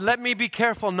God, let me be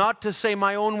careful not to say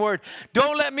my own word.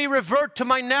 Don't let me revert to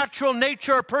my natural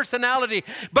nature or personality,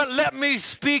 but let me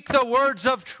speak the words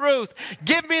of truth.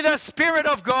 Give me the Spirit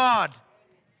of God."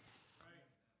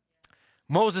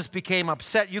 Moses became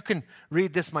upset. You can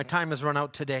read this. My time has run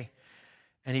out today.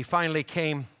 And he finally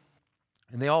came,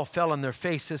 and they all fell on their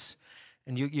faces.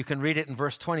 And you can read it in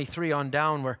verse 23 on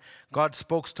down, where God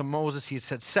spoke to Moses. He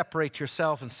said, "Separate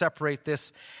yourself and separate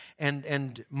this."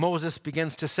 And Moses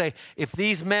begins to say, "If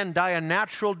these men die a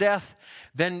natural death,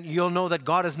 then you'll know that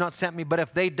God has not sent me. But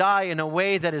if they die in a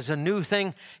way that is a new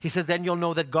thing," he says, "then you'll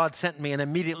know that God sent me." And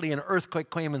immediately an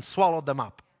earthquake came and swallowed them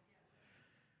up.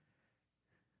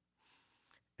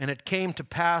 And it came to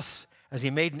pass, as he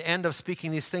made an end of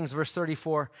speaking these things, verse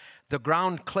 34, the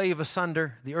ground clave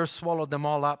asunder, the earth swallowed them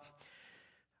all up.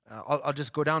 I'll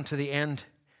just go down to the end.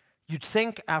 You'd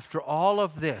think after all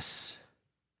of this,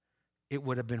 it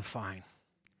would have been fine.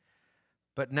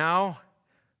 But now,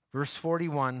 verse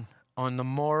 41, "On the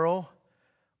morrow,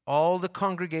 all the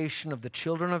congregation of the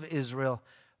children of Israel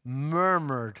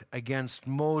murmured against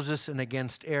Moses and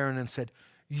against Aaron and said,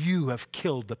 'You have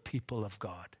killed the people of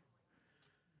God.'"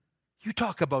 You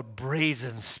talk about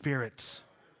brazen spirits.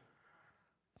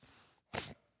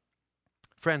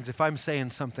 Friends, if I'm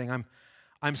saying something,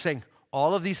 I'm saying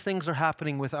all of these things are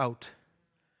happening without,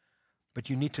 but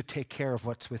you need to take care of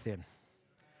what's within.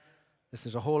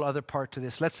 There's a whole other part to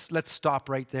this. Let's stop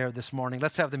right there this morning.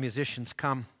 Let's have the musicians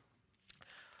come.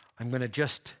 I'm going to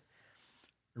just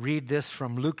read this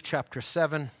from Luke chapter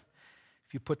 7.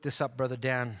 If you put this up, Brother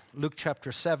Dan. Luke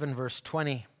chapter 7, verse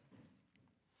 20.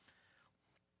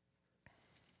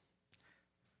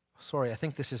 Sorry, I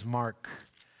think this is Mark.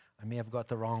 I may have got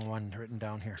the wrong one written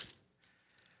down here.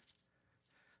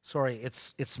 Sorry,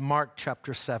 it's Mark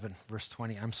chapter 7, verse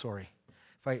 20. I'm sorry.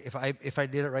 If I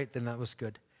did it right, then that was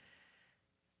good.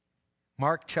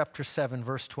 Mark chapter 7,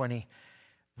 verse 20.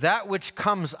 "That which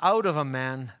comes out of a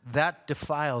man, that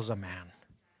defiles a man.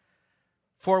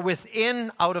 For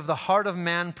within, out of the heart of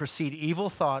man, proceed evil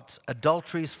thoughts,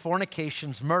 adulteries,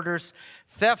 fornications, murders,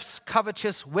 thefts,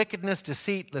 covetous, wickedness,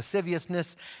 deceit,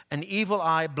 lasciviousness, an evil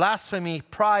eye, blasphemy,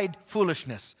 pride,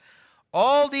 foolishness.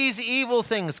 All these evil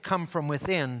things come from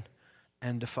within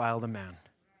and defile the man.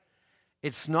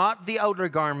 It's not the outer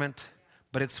garment,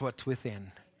 but it's what's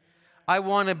within. I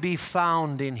want to be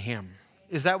found in him.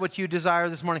 Is that what you desire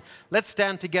this morning? Let's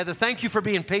stand together. Thank you for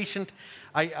being patient.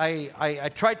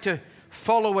 I tried to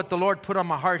follow what the Lord put on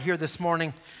my heart here this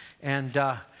morning, and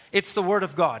it's the Word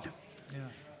of God. Yeah.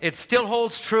 It still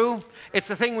holds true. It's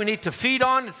a thing we need to feed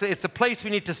on. It's a place we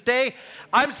need to stay.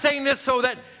 I'm saying this so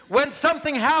that when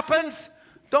something happens,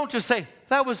 don't just say,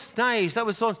 that was nice, that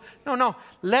was so... No.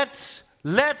 Let's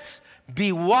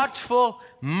be watchful,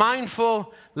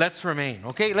 mindful. Let's remain,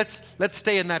 okay? Let's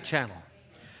stay in that channel.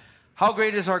 How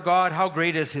great is our God? How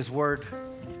great is his word?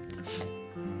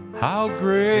 How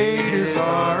great is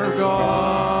our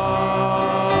God?